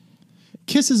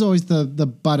is always the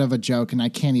butt of a joke, and I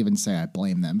can't even say I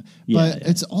blame them. But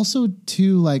it's also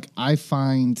too, like, I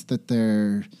find that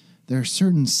there are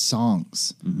certain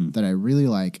songs that I really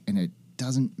like, and it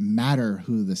doesn't matter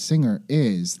who the singer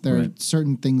is. There are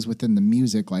certain things within the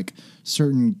music, like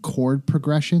certain chord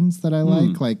progressions that I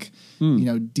like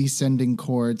descending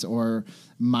chords or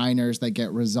minors that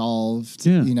get resolved.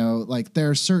 Like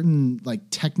there are certain like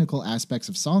technical aspects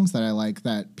of songs that I like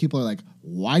that people are like,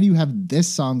 why do you have this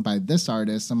song by this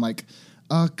artist? I'm like,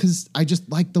 because I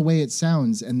just like the way it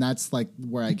sounds, and that's like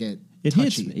where I get touchy.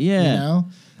 Hits me. Yeah.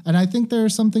 And I think there are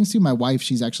some things too. My wife,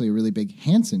 she's actually a really big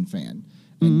Hanson fan.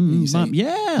 And you say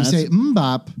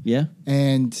MMMBop,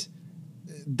 and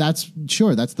that's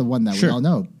the one that we all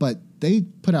know. But they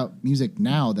put out music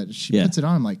now that she puts it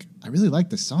on. I'm like, I really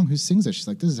like this song. Who sings it? She's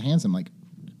like, this is Hanson. I'm like,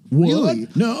 really?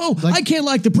 What? No, like, I can't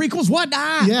like the prequels. What?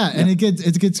 And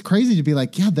it gets crazy to be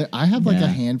like, I have like a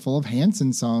handful of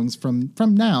Hanson songs from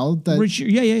now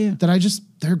that that I just,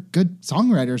 they're good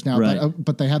songwriters now,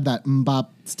 but they have that MMMBop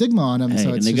stigma on them. Hey,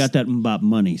 so and they got that MMMBop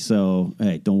money, so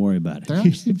hey, don't worry about it. They're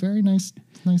actually very nice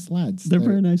lads. They're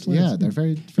very nice lads. Yeah, they're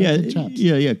very good chaps.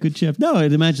 Yeah, good chef. No,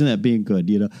 I'd imagine that being good,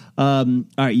 All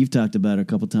right, you've talked about it a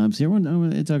couple times here. I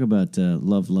want to talk about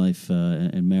love, life,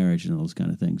 and marriage and all those kind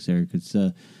of things there, because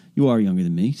you are younger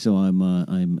than me, so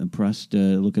I'm impressed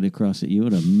looking across at you.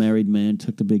 And a married man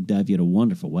took the big dive. You had a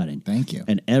wonderful wedding. Thank you.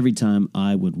 And every time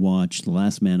I would watch The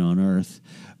Last Man on Earth,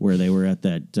 where they were at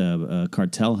that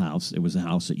cartel house, it was a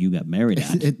house that you got married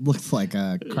at. It looked like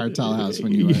a cartel house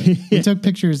when you were. We took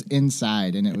pictures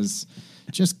inside, and it was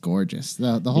just gorgeous.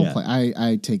 The whole place.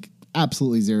 I take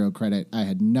absolutely zero credit. I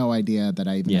had no idea that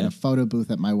I even had a photo booth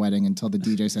at my wedding until the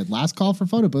DJ said, last call for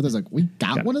photo booth. I was like, we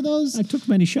got one of those? I took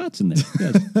many shots in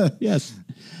there. Yes.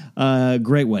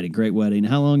 Great wedding.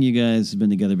 How long you guys been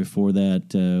together before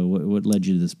that? What led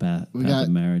you to this path of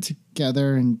marriage?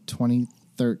 Together in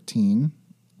 2013.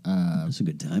 That's a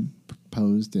good time.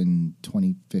 Proposed in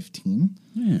 2015.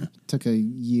 Yeah. Took a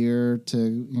year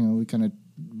to,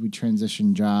 we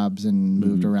transitioned jobs and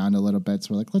moved around a little bit.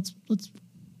 So we're like, let's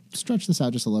stretch this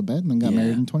out just a little bit, and then got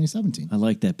married in 2017. I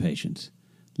like that patience.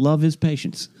 Love is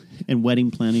patience, and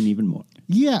wedding planning even more.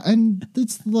 Yeah, and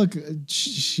I'd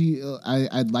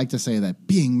like to say that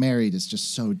being married is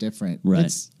just so different. Right.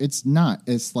 It's not.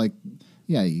 It's like,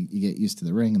 you get used to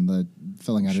the ring and the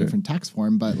filling out a different tax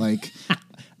form, but like,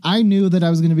 I knew that I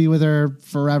was going to be with her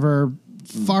forever,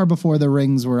 far before the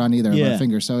rings were on either of our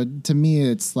fingers. So to me,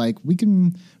 it's like we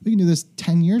can do this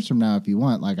 10 years from now if you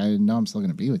want. Like, I know I'm still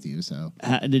going to be with you. So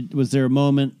was there a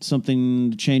moment,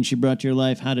 something changed she brought to your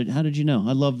life? How did you know?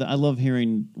 I love that. I love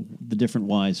hearing the different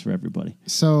whys for everybody.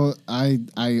 So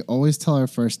I always tell our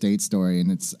first date story,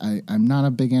 and I'm not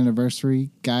a big anniversary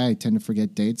guy. I tend to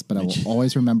forget dates, but I will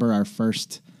always remember our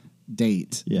first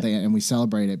date, and we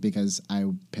celebrate it because I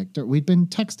picked her. We'd been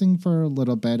texting for a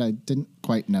little bit. I didn't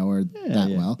quite know her that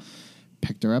well.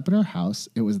 Picked her up at her house.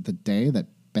 It was the day that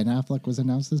Ben Affleck was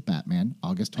announced as Batman,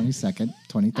 August 22nd,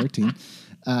 2013.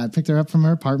 Picked her up from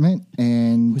her apartment,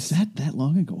 and was that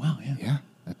long ago? Wow, yeah.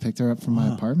 I picked her up from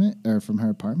my apartment, or from her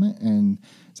apartment, and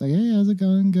it's like, hey, how's it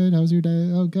going? Good. How's your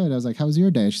day? Oh, good. I was like, how was your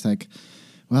day? She's like,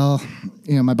 well,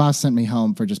 my boss sent me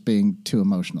home for just being too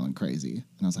emotional and crazy,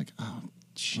 and I was like, oh.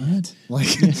 Shit. Like,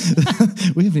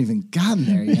 we haven't even gotten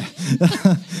there yet.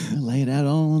 Lay it out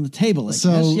all on the table.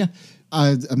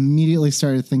 I immediately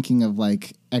started thinking of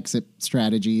like exit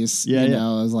strategies. I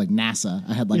was like NASA.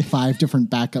 I had like 5 different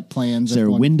backup plans. Is there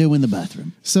a window in the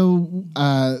bathroom? So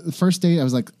the first date, I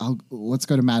was like, let's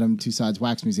go to Madame Tussauds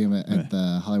Wax Museum at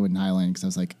the Hollywood and Highland, because I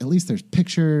was like, at least there's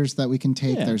pictures that we can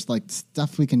take. There's like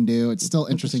stuff we can do. It's still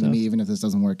interesting to me, even if this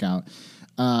doesn't work out.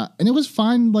 And it was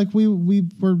fine. Like we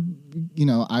were,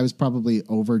 I was probably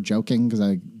over joking because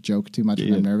I joke too much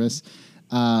when I'm nervous.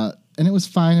 And it was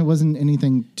fine. It wasn't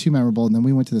anything too memorable. And then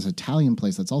we went to this Italian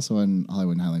place that's also in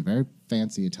Hollywood and Highland, very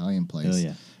fancy Italian place. Oh,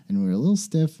 yeah. And we were a little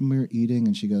stiff and we were eating,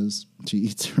 and she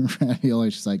eats her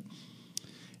ravioli. She's like,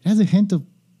 it has a hint of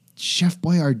Chef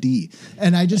Boyardee.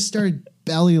 And I just started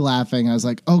belly laughing. I was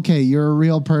like, okay, you're a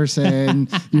real person.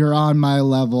 You're on my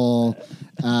level.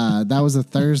 That was a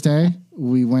Thursday.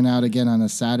 We went out again on a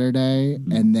Saturday.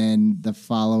 And then the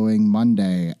following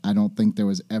Monday, I don't think there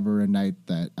was ever a night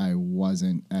that I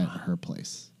wasn't at her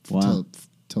place. Wow.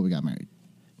 Till we got married.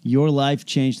 Your life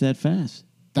changed that fast.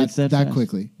 It's That fast.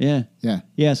 quickly. Yeah. Yeah.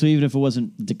 Yeah, so even if it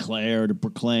wasn't declared or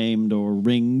proclaimed or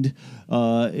ringed,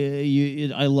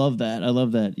 I love that. I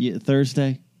love that.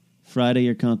 Thursday, Friday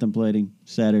you're contemplating,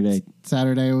 Saturday.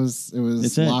 Saturday it was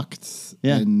locked.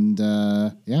 Yeah. And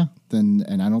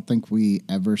and I don't think we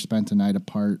ever spent a night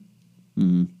apart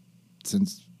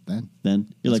since then.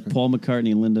 Then you're like great. Paul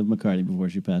McCartney and Linda McCartney before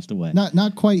she passed away.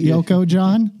 Not quite Yoko,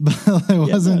 John, but it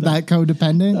wasn't that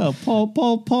codependent. Oh,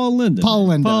 Paul Linda. Paul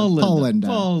Linda.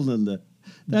 Paul Linda.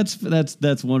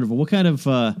 That's wonderful. What kind of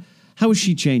how has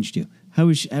she changed you? How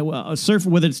is she, a surfer?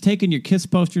 Whether it's taking your Kiss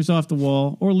posters off the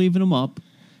wall or leaving them up.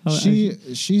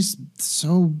 She's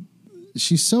so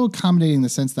accommodating in the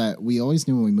sense that we always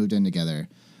knew when we moved in together,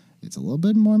 it's a little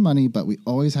bit more money, but we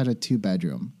always had a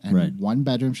 2-bedroom. And Right. 1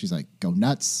 bedroom, she's like, go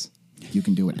nuts. You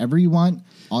can do whatever you want,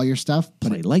 all your stuff, but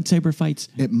Play lightsaber fights.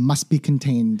 it must be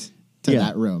contained to Yeah.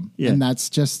 that room. Yeah. And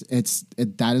that's just,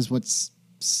 that is what's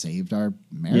saved our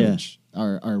marriage,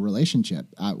 our relationship.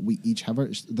 We each have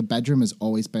the bedroom has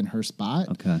always been her spot.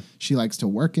 Okay. She likes to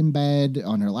work in bed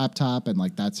on her laptop, and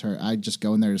like, that's her, I just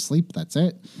go in there to sleep. That's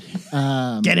it.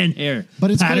 Get in here, But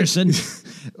it's Patterson.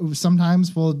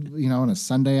 Sometimes we'll, on a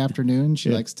Sunday afternoon, she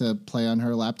likes to play on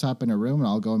her laptop in her room, and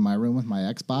I'll go in my room with my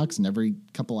Xbox, and every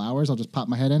couple hours I'll just pop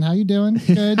my head in. How you doing?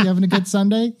 Good. You having a good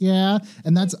Sunday? Yeah.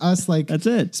 And that's us, like, That's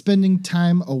it. spending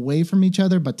time away from each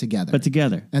other, but together.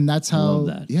 And that's how, love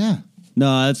that. yeah.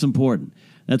 No, that's important.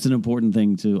 That's an important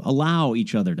thing to allow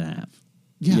each other to have.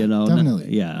 Yeah,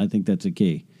 definitely. I think that's a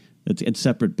key. It's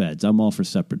separate beds. I'm all for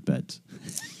separate beds.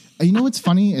 You know what's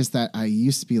funny is that I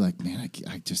used to be like, man,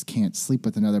 I just can't sleep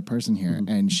with another person here. Mm-hmm.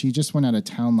 And she just went out of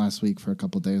town last week for a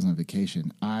couple of days on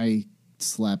vacation. I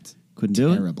slept Couldn't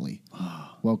do it? terribly.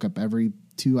 Woke up every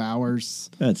 2 hours.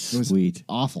 That's It was sweet.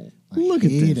 awful. I Look at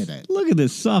hated this. it. Look at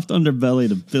this soft underbelly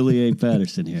to Billy A.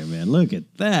 Patterson here, man. Look at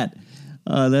that.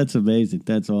 That's amazing.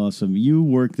 That's awesome. You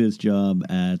work this job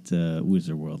at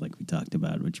Wizard World, like we talked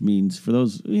about, which means for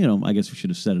those, I guess we should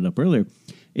have set it up earlier.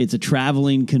 It's a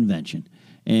traveling convention.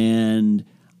 And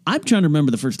I'm trying to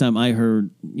remember the first time I heard,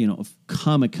 of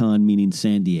Comic-Con meaning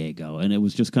San Diego. And it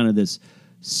was just kind of this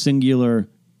singular,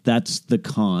 that's the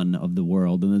con of the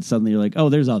world. And then suddenly you're like, oh,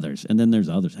 there's others. And then there's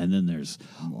others. And then there's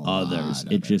others.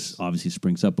 It just obviously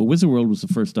springs up. But Wizard World was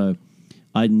the first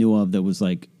I knew of that was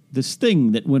like this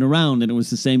thing that went around, and it was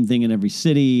the same thing in every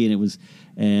city.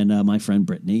 And my friend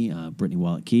Brittany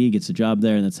Wallet Key gets a job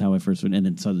there, and that's how I first went. And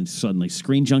then suddenly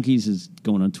Screen Junkies is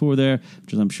going on tour there,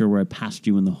 which is, I'm sure, where I passed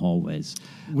you in the hallways.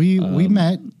 We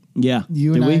met. Yeah.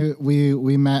 You and I,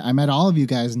 we met. I met all of you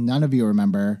guys. None of you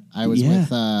remember. I was with.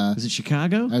 Was it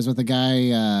Chicago? I was with a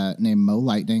guy named Mo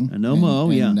Lightning. I know Mo.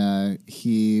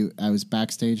 I was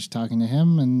backstage talking to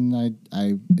him, and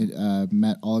I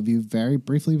met all of you very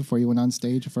briefly before you went on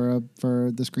stage for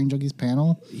the Screen Junkies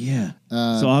panel. Yeah.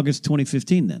 So August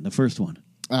 2015, then the first one.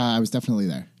 I was definitely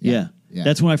there. Yeah.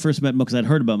 That's when I first met Mo, because I'd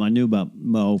heard about him. I knew about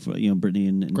Mo, Brittany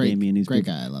and Damien. He's great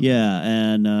guy. I love him. Yeah,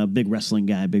 and big wrestling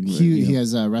guy. He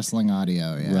has wrestling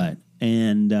audio. Yeah. Right.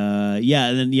 And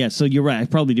so you're right. I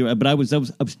probably do. But I was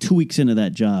 2 weeks into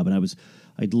that job, and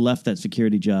I'd left that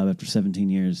security job after 17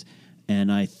 years,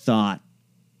 and I thought,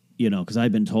 because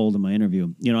I'd been told in my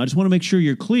interview, I just want to make sure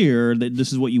you're clear that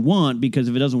this is what you want, because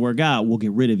if it doesn't work out, we'll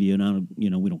get rid of you, and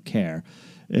we don't care.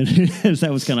 And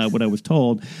that was kind of what I was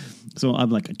told. So I'm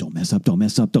like, don't mess up.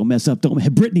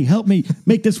 Brittany, help me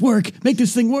make this work. Make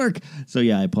this thing work. So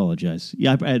yeah, I apologize.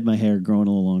 Yeah, I had my hair growing a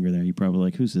little longer there. You're probably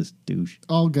like, who's this douche?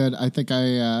 All good. I think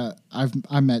I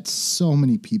met so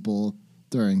many people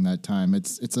during that time.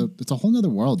 It's a whole nother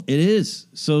world. It is.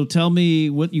 So tell me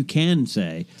what you can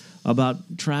say about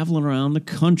traveling around the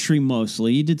country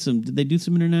mostly. Did they do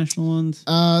some international ones?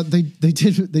 They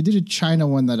did a China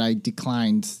one that I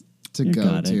declined to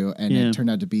go to, and it turned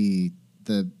out to be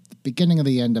the beginning of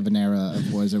the end of an era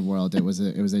of Wizard World. It was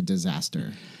a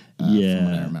disaster. From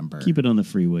what I remember. Keep it on the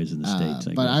freeways in the States.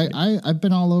 I've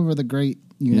been all over the great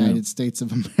United States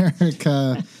of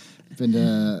America. been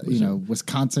to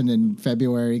Wisconsin in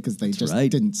February because they just right.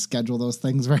 didn't schedule those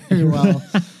things very well.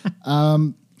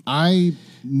 I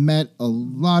met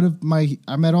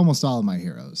almost all of my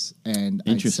heroes, and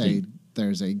I'd say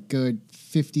there's a good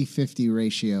 50-50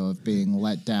 ratio of being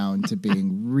let down to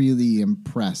being really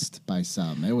impressed by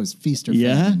some. It was feast or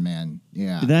famine, man.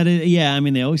 Yeah. That is, yeah, I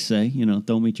mean, they always say,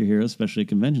 don't meet your heroes, especially at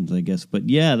conventions, I guess. But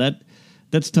yeah,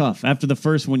 that's tough. After the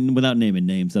first one, without naming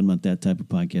names, I'm not that type of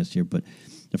podcast here, but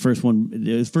the first one,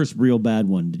 the first real bad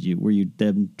one, were you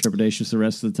then trepidatious the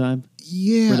rest of the time?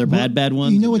 Yeah. Were there bad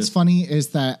ones? You know what's funny is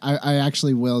that I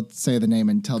actually will say the name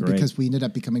because we ended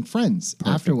up becoming friends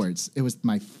afterwards. It was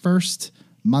my first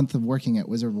month of working at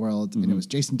Wizard World, and it was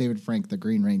Jason David Frank, the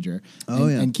Green Ranger.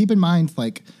 And keep in mind,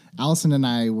 like, Allison and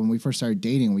I, when we first started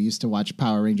dating, we used to watch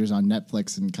Power Rangers on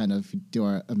Netflix and kind of do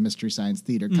a Mystery Science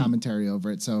Theater commentary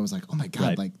over it. So I was like, oh my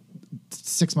God, like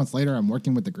 6 months later, I'm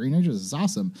working with the Green Rangers. This is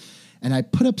awesome. And I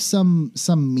put up some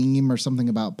meme or something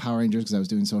about Power Rangers because I was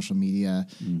doing social media,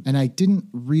 and I didn't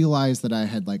realize that I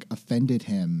had like offended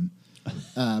him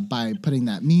by putting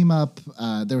that meme up.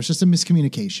 There was just a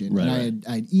miscommunication, and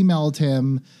I'd emailed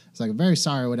him. I was like, very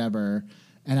sorry, whatever.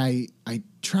 And I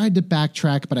tried to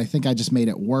backtrack, but I think I just made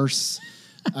it worse.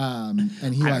 And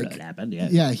he I don't know what happened.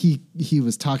 he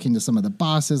was talking to some of the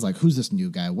bosses, like, who's this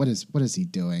new guy? What is he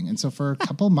doing? And so for a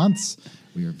couple months,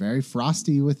 we were very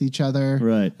frosty with each other.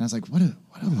 Right. And I was like, what a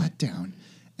letdown.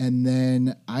 And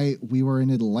then we were in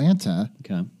Atlanta,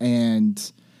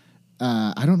 and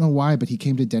I don't know why, but he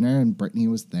came to dinner and Brittany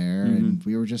was there, and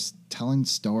we were just telling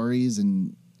stories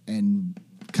and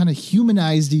kind of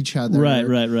humanized each other.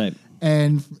 Right.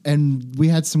 And we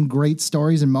had some great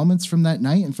stories and moments from that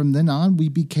night. And from then on, we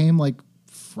became like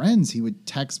friends. He would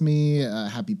text me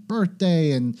happy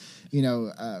birthday. And,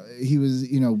 he was,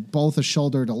 both a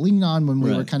shoulder to lean on when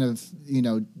we were kind of,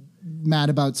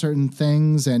 mad about certain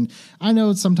things. And I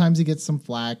know sometimes he gets some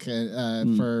flack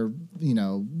for,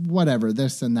 whatever,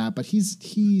 this and that. But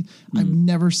I've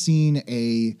never seen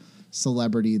a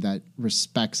celebrity that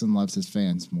respects and loves his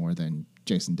fans more than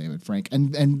Jason David Frank.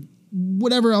 And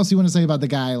whatever else you want to say about the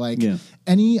guy,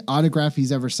 any autograph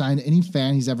he's ever signed, any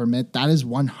fan he's ever met, that is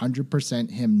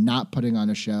 100% him not putting on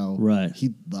a show. Right. He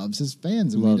loves his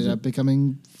fans, and we ended up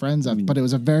becoming friends. But it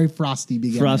was a very frosty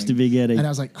beginning. And I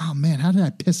was like, oh man, how did I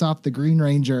piss off the Green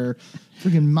Ranger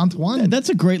freaking month one? That's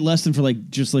a great lesson for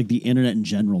just the internet in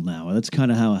general now. That's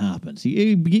kind of how it happens.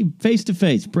 Face to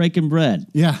face, breaking bread.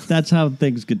 Yeah. That's how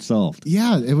things get solved.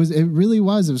 Yeah, it really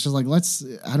was. It was just like,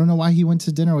 I don't know why he went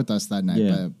to dinner with us that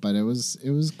night, but it was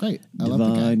great. I love the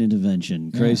guy. Divine intervention.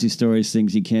 Crazy stories,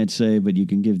 things you can't say, but you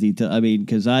can give detail. I mean,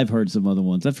 because I've heard some other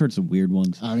ones. I've heard some weird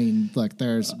ones. I mean, look,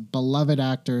 there's beloved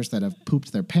actors that have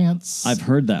pooped their pants. I've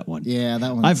heard that one. Yeah,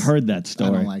 that one. I've heard that story.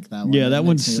 I don't like that one. Yeah, that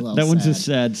one's a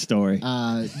sad story.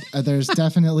 There's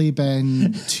definitely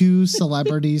been 2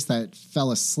 celebrities that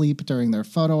fell asleep during their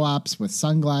photo ops with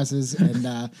sunglasses,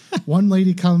 and one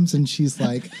lady comes and she's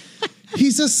like,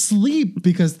 "He's asleep,"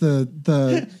 because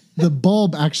the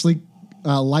bulb actually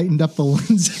lightened up the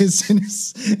lenses in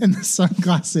the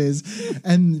sunglasses,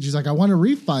 and she's like, "I want a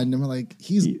refund," and we're like,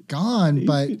 "He's gone,"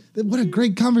 but what a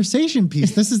great conversation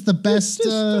piece! This is the best.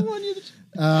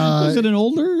 Was it an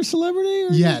older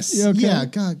celebrity? Yes. Yeah.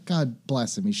 God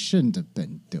bless him. He shouldn't have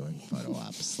been doing photo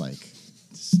ops.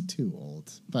 It's too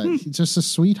old. But he's just a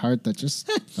sweetheart that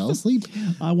just fell asleep.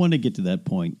 I want to get to that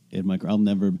point in my career. I'll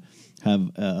never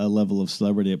have a level of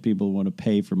celebrity that people want to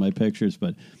pay for my pictures,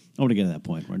 but I want to get to that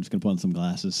point where I'm just going to put on some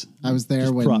glasses. I was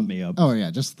there when prop me up. Oh yeah,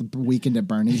 just the weekend at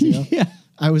Bernie's. Yeah.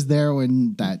 I was there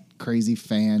when that crazy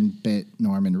fan bit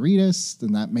Norman Reedus,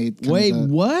 and that made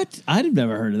what? I'd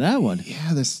never heard of that one.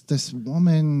 Yeah, this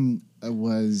woman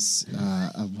was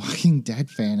a Walking Dead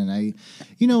fan,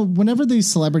 and whenever these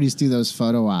celebrities do those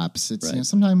photo ops, it's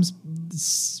sometimes,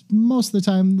 most of the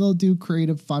time they'll do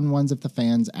creative, fun ones if the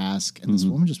fans ask, and this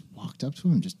woman just walked up to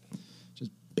him and just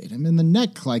bit him in the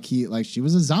neck like she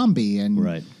was a zombie,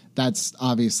 and that's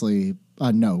obviously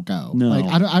a no-go. No,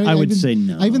 I would say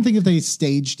no. I even think if they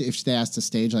asked to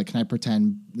stage, can I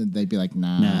pretend, they'd be like,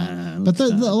 nah. But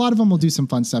a lot of them will do some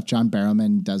fun stuff. John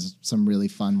Barrowman does some really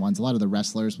fun ones. A lot of the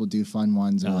wrestlers will do fun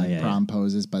ones or prom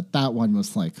poses, but that one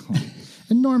was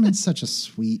and Norman's such a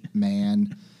sweet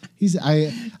man.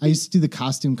 I used to do the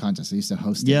costume contest. I used to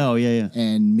host it. Yeah.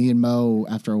 And me and Mo,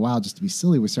 after a while, just to be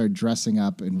silly, we started dressing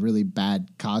up in really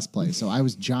bad cosplay. So I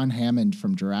was John Hammond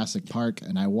from Jurassic Park,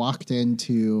 and I walked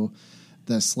into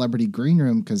the celebrity green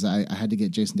room because I had to get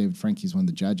Jason David Frank. He's one of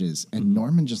the judges. And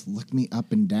Norman just looked me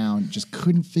up and down, just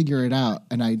couldn't figure it out.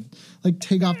 And I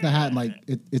take off the hat and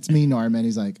it's me, Norman.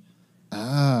 He's like,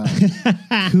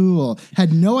 Cool.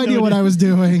 Had no idea what I was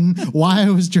doing, why I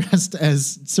was dressed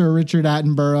as Sir Richard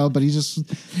Attenborough, but he just,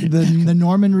 the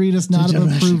Norman Reedus nod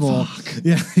of approval.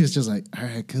 Yeah, he was just like, all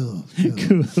right, cool.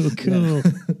 Cool.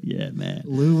 Yeah, man.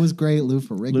 Lou was great. Lou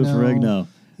Ferrigno. Ferrigno.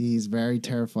 He's very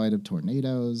terrified of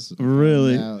tornadoes.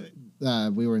 Really?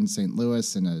 We were in St.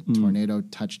 Louis and a tornado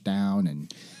touched down,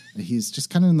 and he's just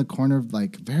kind of in the corner, of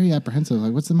like very apprehensive.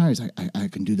 Like, what's the matter? He's like, I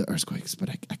can do the earthquakes, but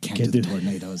I can't do the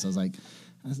tornadoes. I was like,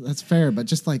 that's fair, but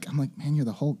just like, I'm like, man, you're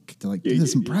the Hulk. To like do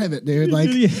this in private, dude.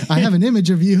 Like, I have an image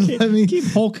of you. I mean, keep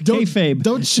Hulk kayfabe.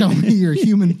 Don't show me your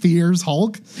human fears,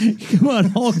 Hulk. Come on,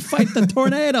 Hulk, fight the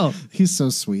tornado. He's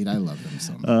so sweet. I love him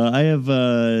so much. I have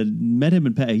met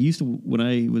him I used to, when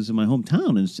I was in my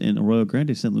hometown in Arroyo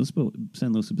Grande, San Luis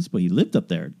Obispo. He lived up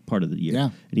there part of the year. Yeah.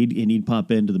 And he'd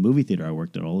pop into the movie theater I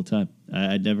worked at all the time.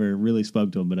 I never really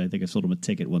spoke to him, but I think I sold him a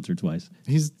ticket once or twice.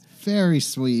 He's very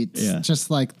sweet. Yeah.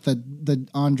 Just like the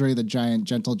Andre the Giant,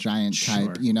 gentle giant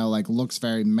type, like looks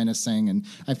very menacing. And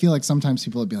I feel like sometimes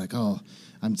people would be like, oh,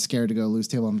 I'm scared to go Lou's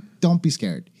table. Don't be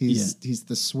scared. He's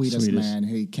the sweetest man.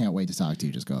 He can't wait to talk to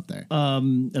you. Just go up there.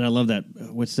 And I love that.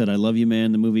 What's that? I Love You,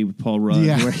 Man, the movie with Paul Rudd,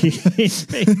 where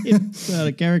he's out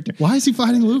of character. Why is he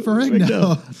fighting Lou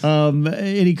Ferrigno?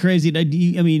 Any crazy? I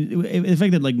mean, the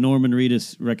fact that like Norman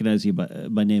Reedus recognized you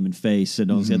by name and face,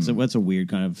 and all that's a weird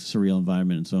kind of surreal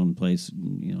environment in its own place.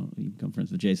 You become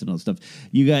friends with Jason and all that stuff.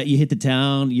 You hit the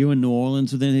town. You in New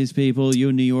Orleans with any of these people. You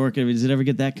in New York. I mean, does it ever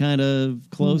get that kind of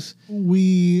close?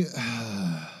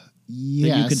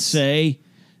 Yes. That you could say.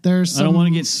 There's some, I don't want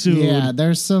to get sued. Yeah,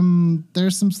 there's some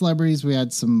celebrities we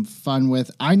had some fun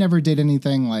with. I never did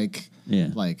anything like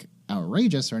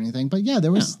outrageous or anything, but yeah,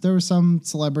 there were some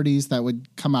celebrities that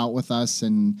would come out with us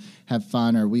and have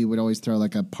fun, or we would always throw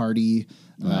like a party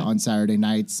on Saturday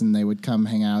nights, and they would come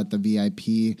hang out at the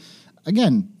VIP.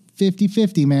 Again,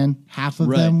 50-50, man. Half of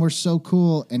them were so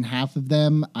cool, and half of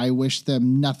them, I wish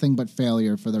them nothing but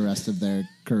failure for the rest of their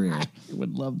career. I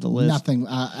would love the list. Nothing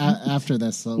after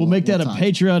this. We'll make that a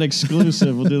Patreon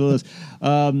exclusive. We'll do the list.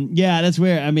 Yeah, that's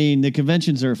where, I mean, the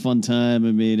conventions are a fun time.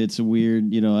 I mean, it's a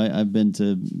weird, I've been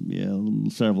to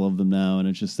several of them now, and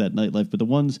it's just that nightlife. But the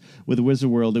ones with the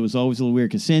Wizard World, it was always a little weird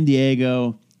because San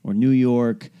Diego or New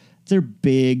York, they're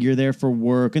big. You're there for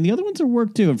work. And the other ones are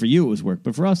work too. And for you, it was work.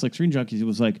 But for us, like Screen Junkies, it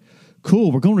was like,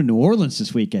 cool, we're going to New Orleans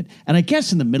this weekend. And I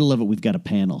guess in the middle of it, we've got a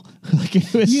panel.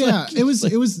 It was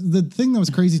the thing that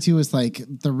was crazy too is like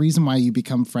the reason why you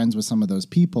become friends with some of those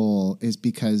people is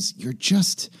because you're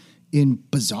just in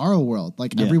bizarro world.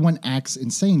 Like everyone acts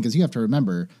insane because you have to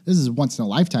remember this is once in a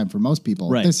lifetime for most people.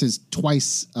 Right. This is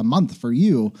twice a month for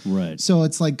you. Right. So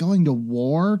it's like going to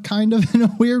war kind of in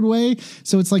a weird way.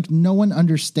 So it's like no one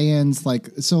understands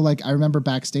I remember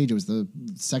backstage, it was the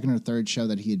second or third show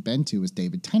that he had been to was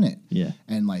David Tennant. Yeah.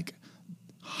 And like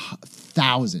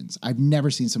thousands. I've never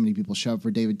seen so many people show up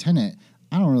for David Tennant.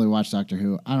 I don't really watch Doctor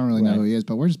Who. I don't really know who he is,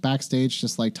 but we're just backstage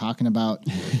just like talking about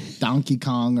Donkey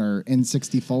Kong or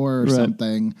N64 or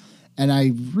something. And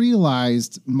I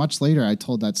realized much later, I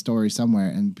told that story somewhere,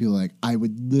 and people were like, I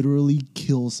would literally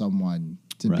kill someone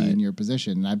to be in your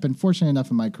position. And I've been fortunate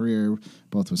enough in my career,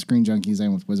 both with Screen Junkies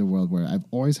and with Wizard World, where I've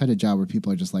always had a job where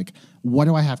people are just like, what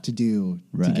do I have to do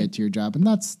to get to your job? And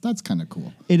that's kind of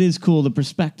cool. It is cool. The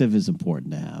perspective is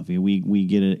important to have. We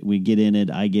get it. We get in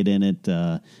it. I get in it.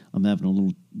 I'm having a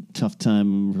little tough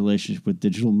time relationship with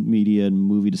digital media and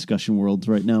movie discussion worlds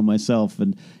right now myself.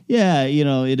 And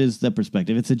it is that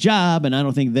perspective. It's a job, and I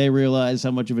don't think they realize how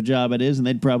much of a job it is, and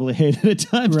they'd probably hate it at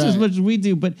times just as much as we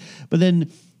do. But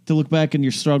then to look back on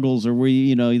your struggles, or where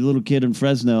you little kid in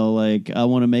Fresno, like, I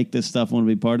want to make this stuff, I want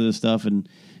to be part of this stuff, and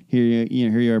here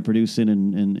you are producing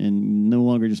and no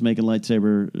longer just making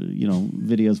lightsaber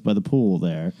videos by the pool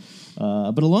there.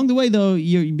 But along the way, though,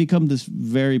 you become this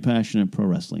very passionate pro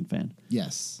wrestling fan.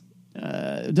 Yes.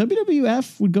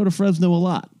 WWF would go to Fresno a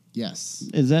lot. Yes.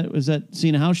 Is that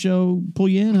seeing a house show pull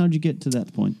you in? How'd you get to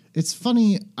that point? It's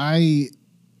funny.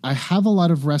 I have a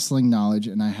lot of wrestling knowledge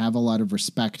and I have a lot of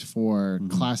respect for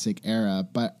classic era,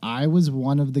 but I was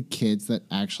one of the kids that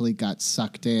actually got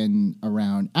sucked in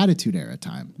around Attitude Era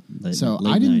time. Late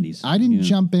I didn't 90s. I didn't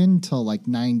jump in till like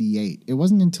 98. It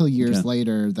wasn't until years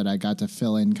later that I got to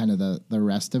fill in kind of the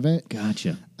rest of it.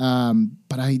 Gotcha.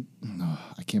 But I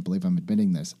can't believe I'm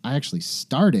admitting this. I actually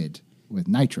started with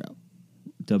Nitro.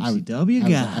 WCW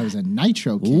guy. I was a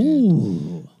Nitro kid.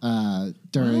 Ooh.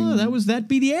 During that'd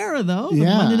be the era though. The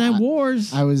Yeah, Monday Night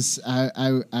Wars. I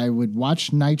would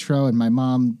watch Nitro, and my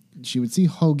mom, she would see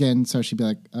Hogan, so she'd be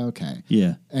like, okay.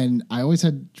 Yeah. And I always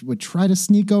would try to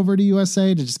sneak over to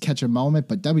USA to just catch a moment,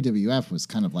 but WWF was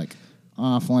kind of like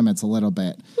off limits a little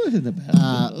bit.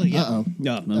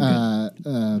 No,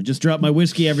 I just dropped my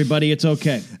whiskey, everybody. It's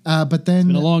okay. But then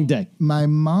Been a long day. my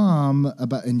mom,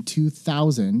 about in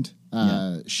 2000,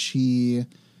 she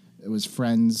was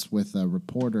friends with a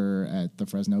reporter at the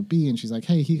Fresno Bee, and she's like,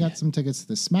 "Hey, he got some tickets to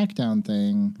the SmackDown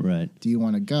thing. Right. Do you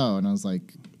want to go?" And I was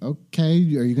like, "Okay,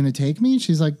 are you going to take me?"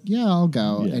 She's like, "Yeah, I'll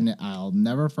go." Yeah. And I'll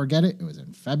never forget it. It was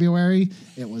in February.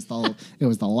 It was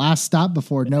the last stop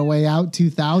before No Way Out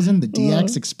 2000, the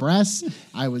DX Express.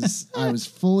 I was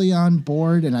fully on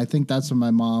board, and I think that's when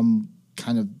my mom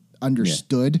kind of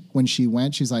understood when she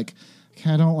went. She's like,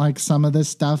 "Okay, I don't like some of this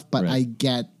stuff, but Right. I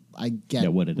get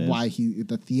what it is. why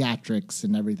the theatrics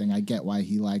and everything. I get why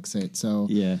he likes it." So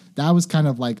Yeah. that was kind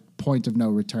of like point of no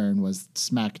return was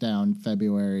SmackDown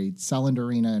February, Selland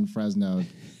Arena in Fresno,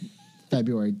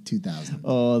 February 2000.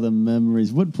 Oh, the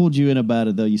memories. What pulled you in about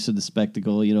it, though? You said the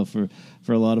spectacle. You know, for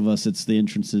a lot of us, it's the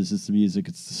entrances, it's the music,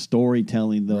 it's the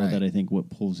storytelling, though, Right. that I think what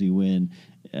pulls you in.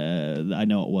 I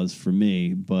know it was for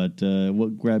me, but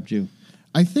what grabbed you?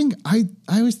 I think I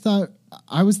always thought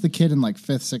I was the kid in like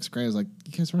 5th, 6th grade. I was like,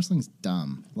 because wrestling's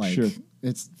dumb. Like, Sure.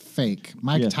 it's fake.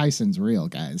 Mike Yeah. Tyson's real,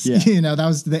 guys. Yeah. You know, that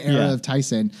was the era Yeah. of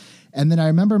Tyson. And then I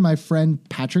remember my friend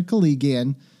Patrick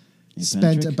Collegian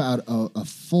spent Patrick. about a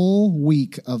full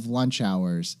week of lunch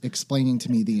hours explaining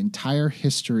to me the entire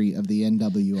history of the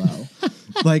NWO.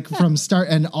 Like from start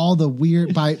and all the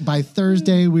weird by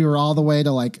Thursday we were all the way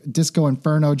to like Disco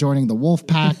Inferno joining the Wolf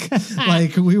Pack.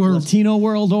 Like we were Latino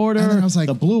World Order. And then I was like-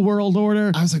 the Blue World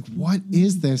Order. I was like, what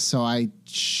is this? So I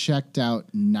checked out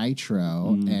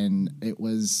Nitro and it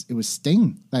was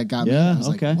Sting that got me. Yeah, I was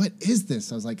okay. like, what is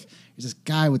this? I was like, there's this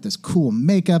guy with this cool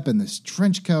makeup and this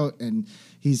trench coat and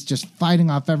he's just fighting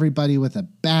off everybody with a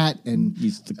bat and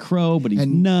He's the Crow, but he's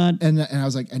and not. And I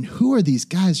was like, and who are these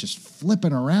guys just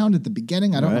flipping around at the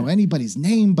beginning? I don't know Right. anybody's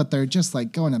name, but they're just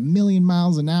like going a million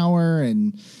miles an hour.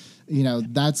 And, you know,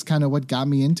 that's kind of what got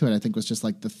me into it. I think was just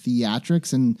like the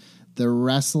theatrics and the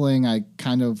wrestling. I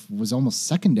kind of was almost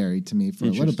secondary to me for a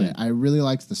little bit. Interesting. I really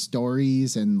liked the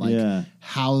stories and like, Yeah.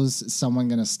 how's someone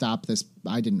going to stop this?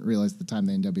 I didn't realize at the time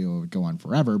the NWO would go on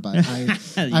forever, but I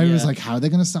Yeah. was like, how are they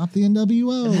going to stop the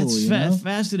NWO? That's you know?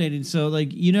 fascinating. So,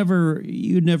 like, you never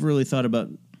really thought about,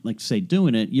 like, say,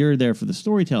 doing it. You're there for the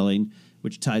storytelling,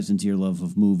 which ties into your love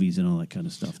of movies and all that kind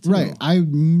of stuff, too. Right. I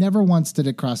never once did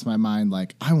it cross my mind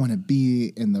like I want to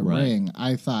be in the Right. ring.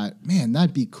 I thought, man,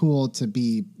 that'd be cool to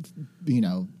be, you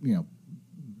know,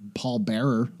 Paul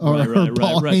Bearer or, Right, or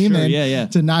Paul right, Heyman sure. Yeah.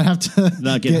 to not have to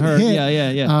Not get hurt. hit.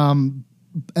 Yeah.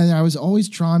 And I was always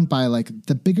drawn by like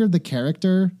the bigger the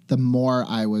character, the more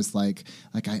I was like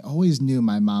I always knew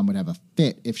my mom would have a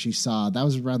fit if she saw. That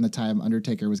was around the time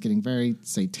Undertaker was getting very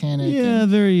satanic. Yeah,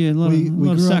 and very a lot of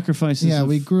grew up- sacrifices. Yeah, of-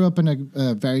 we grew up in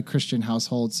a very Christian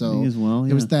household, so Me as well,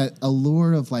 it was yeah. that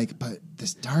allure of like, but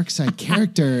this dark side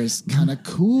character is kind of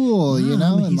cool, you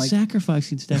know? He's And like,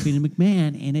 sacrificing Stephanie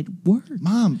McMahon, and it worked.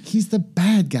 Mom, he's the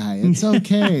bad guy. It's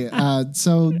okay.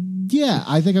 So yeah,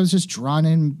 I think I was just drawn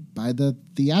in by the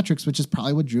theatrics, which is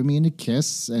probably what drew me into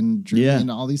Kiss and drew Yeah. me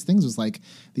into all these things. Was like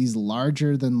these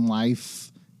larger than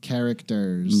life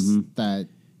characters Mm-hmm. that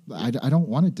I don't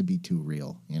want it to be too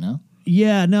real, you know?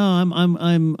 Yeah, no,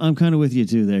 I'm kind of with you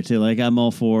too there too. Like I'm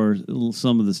all for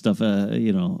some of the stuff.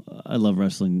 You know, I love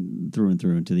wrestling through and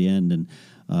through and to the end, and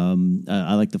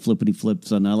I like the flippity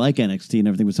flips, and I like NXT and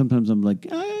everything. But sometimes I'm like,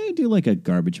 I do like a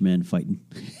garbage man fighting.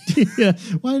 Yeah,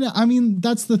 Why not? I mean,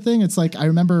 that's the thing. It's like I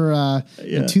remember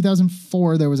in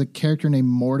 2004 there was a character named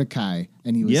Mordecai,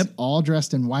 and he was Yep. all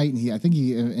dressed in white, and I think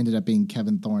he ended up being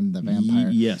Kevin Thorne, the vampire.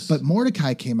 yes. But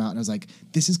Mordecai came out, and I was like,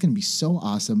 this is going to be so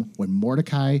awesome when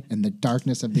Mordecai and the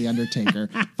darkness of the Undertaker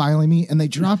finally meet, and they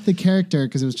dropped the character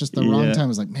because it was just the wrong Yeah. time. I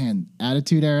was like, man,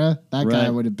 Attitude Era, that guy Right.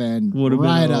 would have been Would have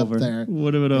right been up over. there.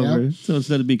 Would have been Yep. over. So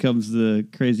instead, it becomes the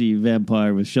crazy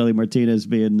vampire with Shelly Martinez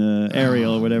being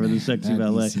Ariel or whatever, the sexy That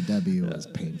ballet. ECW was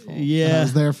painful. yeah. I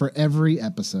was there for every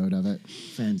episode of it.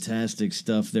 Fantastic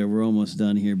stuff there. We're almost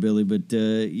done here, Billy. But,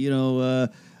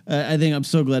 I think I'm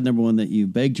so glad, number one, that you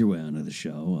begged your way onto the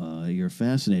show. You're a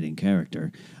fascinating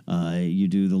character. You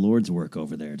do the Lord's work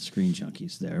over there at Screen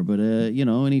Junkies there. But,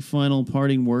 any final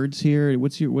parting words here?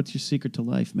 What's your secret to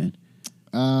life, man?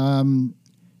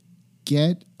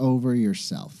 Get over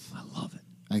yourself. I love it.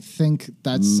 I think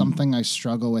that's something I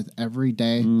struggle with every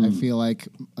day. I feel like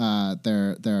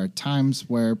there are times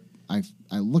where I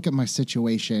look at my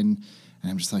situation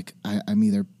and I'm just like I'm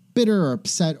either bitter or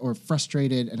upset or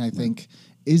frustrated, and I think,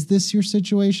 is this your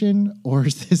situation or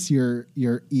is this your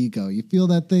ego? You feel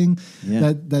that thing,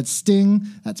 that sting,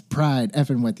 that's pride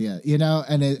effing with you, you know.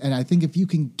 And I think if you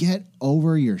can get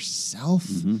over yourself.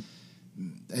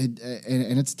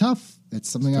 and it's tough. It's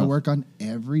something I work on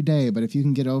every day. But if you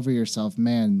can get over yourself,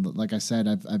 man, like I said,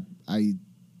 I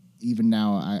even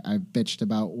now I bitched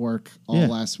about work all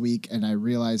last week, and I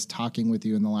realized talking with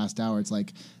you in the last hour, it's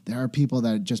like there are people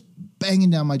that are just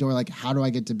banging down my door, like, how do I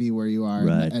get to be where you are?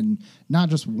 Right. And not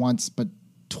just once, but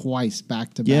twice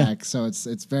back to back. So it's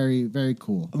very, very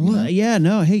cool. Well, yeah,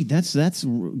 no, hey, that's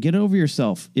get over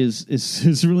yourself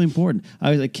is really important.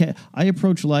 I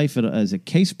approach life as a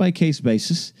case by case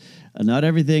basis. Not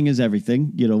everything is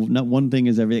everything, not one thing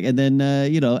is everything. And then,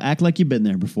 act like you've been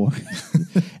there before.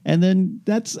 And then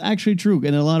that's actually true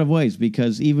in a lot of ways,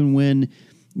 because even when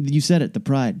you said it, the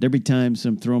pride, there'd be times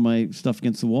I'm throwing my stuff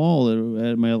against the wall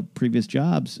at my previous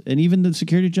jobs, and even the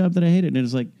security job that I hated. And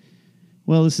it's like,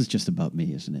 well, this is just about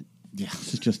me, isn't it? Yeah.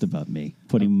 This is just about me,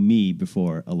 putting me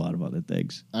before a lot of other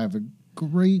things. I have a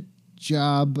great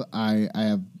job.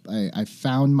 I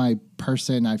found my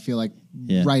person. I feel like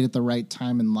right at the right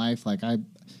time in life. Like I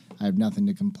have nothing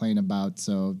to complain about.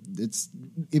 So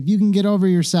if you can get over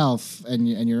yourself and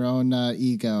your own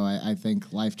ego, I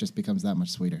think life just becomes that much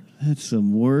sweeter. That's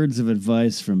some words of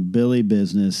advice from Billy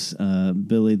Business.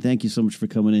 Billy, thank you so much for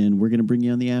coming in. We're going to bring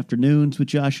you on the afternoons with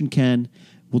Josh and Ken.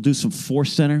 We'll do some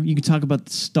Force Center. You can talk about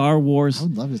Star Wars. I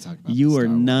would love to talk about You Star are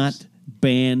Wars. not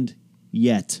banned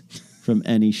yet from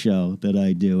any show that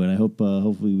I do, and I hope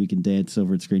hopefully we can dance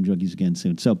over at Screen Junkies again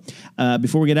soon. So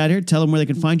before we get out of here, tell them where they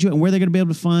can find you and where they're going to be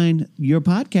able to find your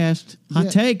podcast, Hot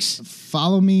Takes.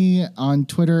 Follow me on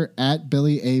Twitter at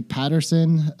Billy A.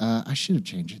 Patterson. I should have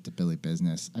changed it to Billy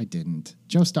Business. I didn't.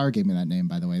 Joe Starr gave me that name,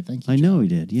 by the way. Thank you, I Joe, know he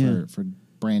did, yeah. For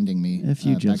branding me. F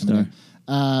you, Joe back in the Starr. day.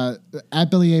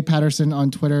 At Billy A. Patterson on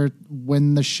Twitter.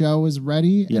 When the show is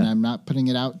ready, and I'm not putting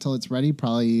it out till it's ready,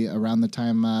 probably around the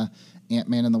time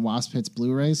Ant-Man and the Wasp hits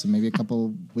Blu-ray, so maybe a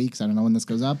couple weeks. I don't know when this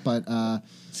goes up, but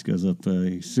This goes up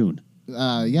soon.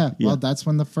 Well, that's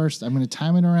when I'm going to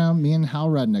time it around me and Hal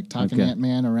Rudnick talking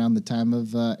Ant-Man around the time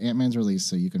of Ant-Man's release,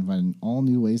 so you can find all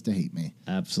new ways to hate me.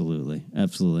 Absolutely.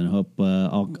 And I hope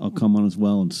I'll come on as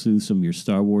well and soothe some of your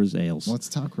Star Wars ails. Let's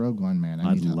talk Rogue One, man.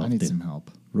 I need some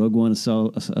help. Rogue One,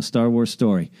 a Star Wars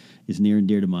story, is near and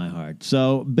dear to my heart.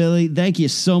 So, Billy, thank you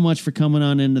so much for coming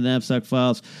on into the Knapsack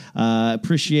Files.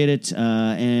 Appreciate it,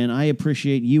 and I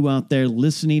appreciate you out there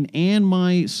listening and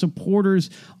my supporters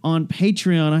on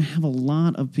Patreon. I have a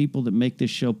lot of people that make this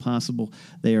show possible.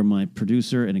 They are my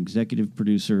producer and executive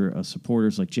producer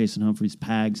supporters like Jason Humphreys,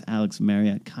 Pags, Alex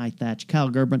Marriott, Kai Thatch, Kyle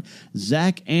Gerben,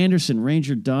 Zach Anderson,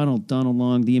 Ranger Donald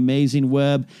Long, The Amazing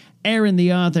Web, Aaron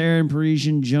the Author, Aaron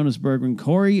Parisian, Jonas Bergman,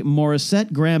 Corey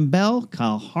Morissette, Graham Bell,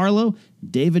 Kyle Harlow,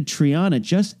 David Triana,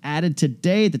 just added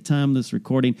today at the time of this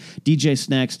recording, DJ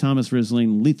Snacks, Thomas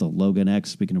Risling, Lethal Logan X,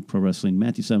 speaking of pro wrestling,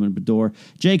 Matthew Simon Bedore,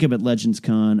 Jacob at Legends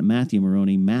Con, Matthew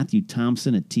Maroney, Matthew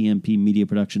Thompson at TMP Media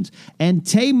Productions, and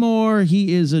Tay Moore.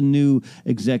 He is a new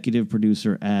executive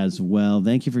producer as well.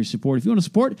 Thank you for your support. If you want to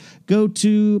support, go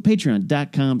to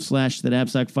patreon.com/The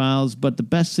Knapsack Files. But the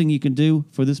best thing you can do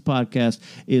for this podcast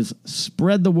is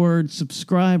spread the word,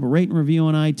 subscribe, rate and review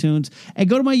on iTunes, and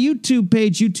go to my YouTube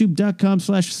page,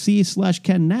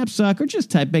 youtube.com/C/Ken Knapsack, or just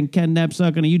type in Ken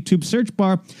Knapsack on a YouTube search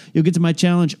bar. You'll get to my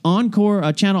channel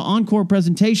Encore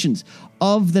presentations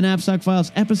of the Knapsack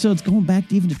Files episodes going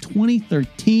back even to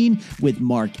 2013 with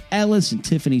Mark Ellis and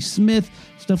Tiffany Smith,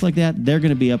 stuff like that. They're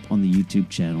going to be up on the YouTube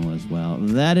channel as well.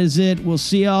 That is it. We'll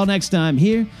see you all next time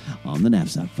here on the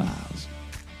Knapsack Files.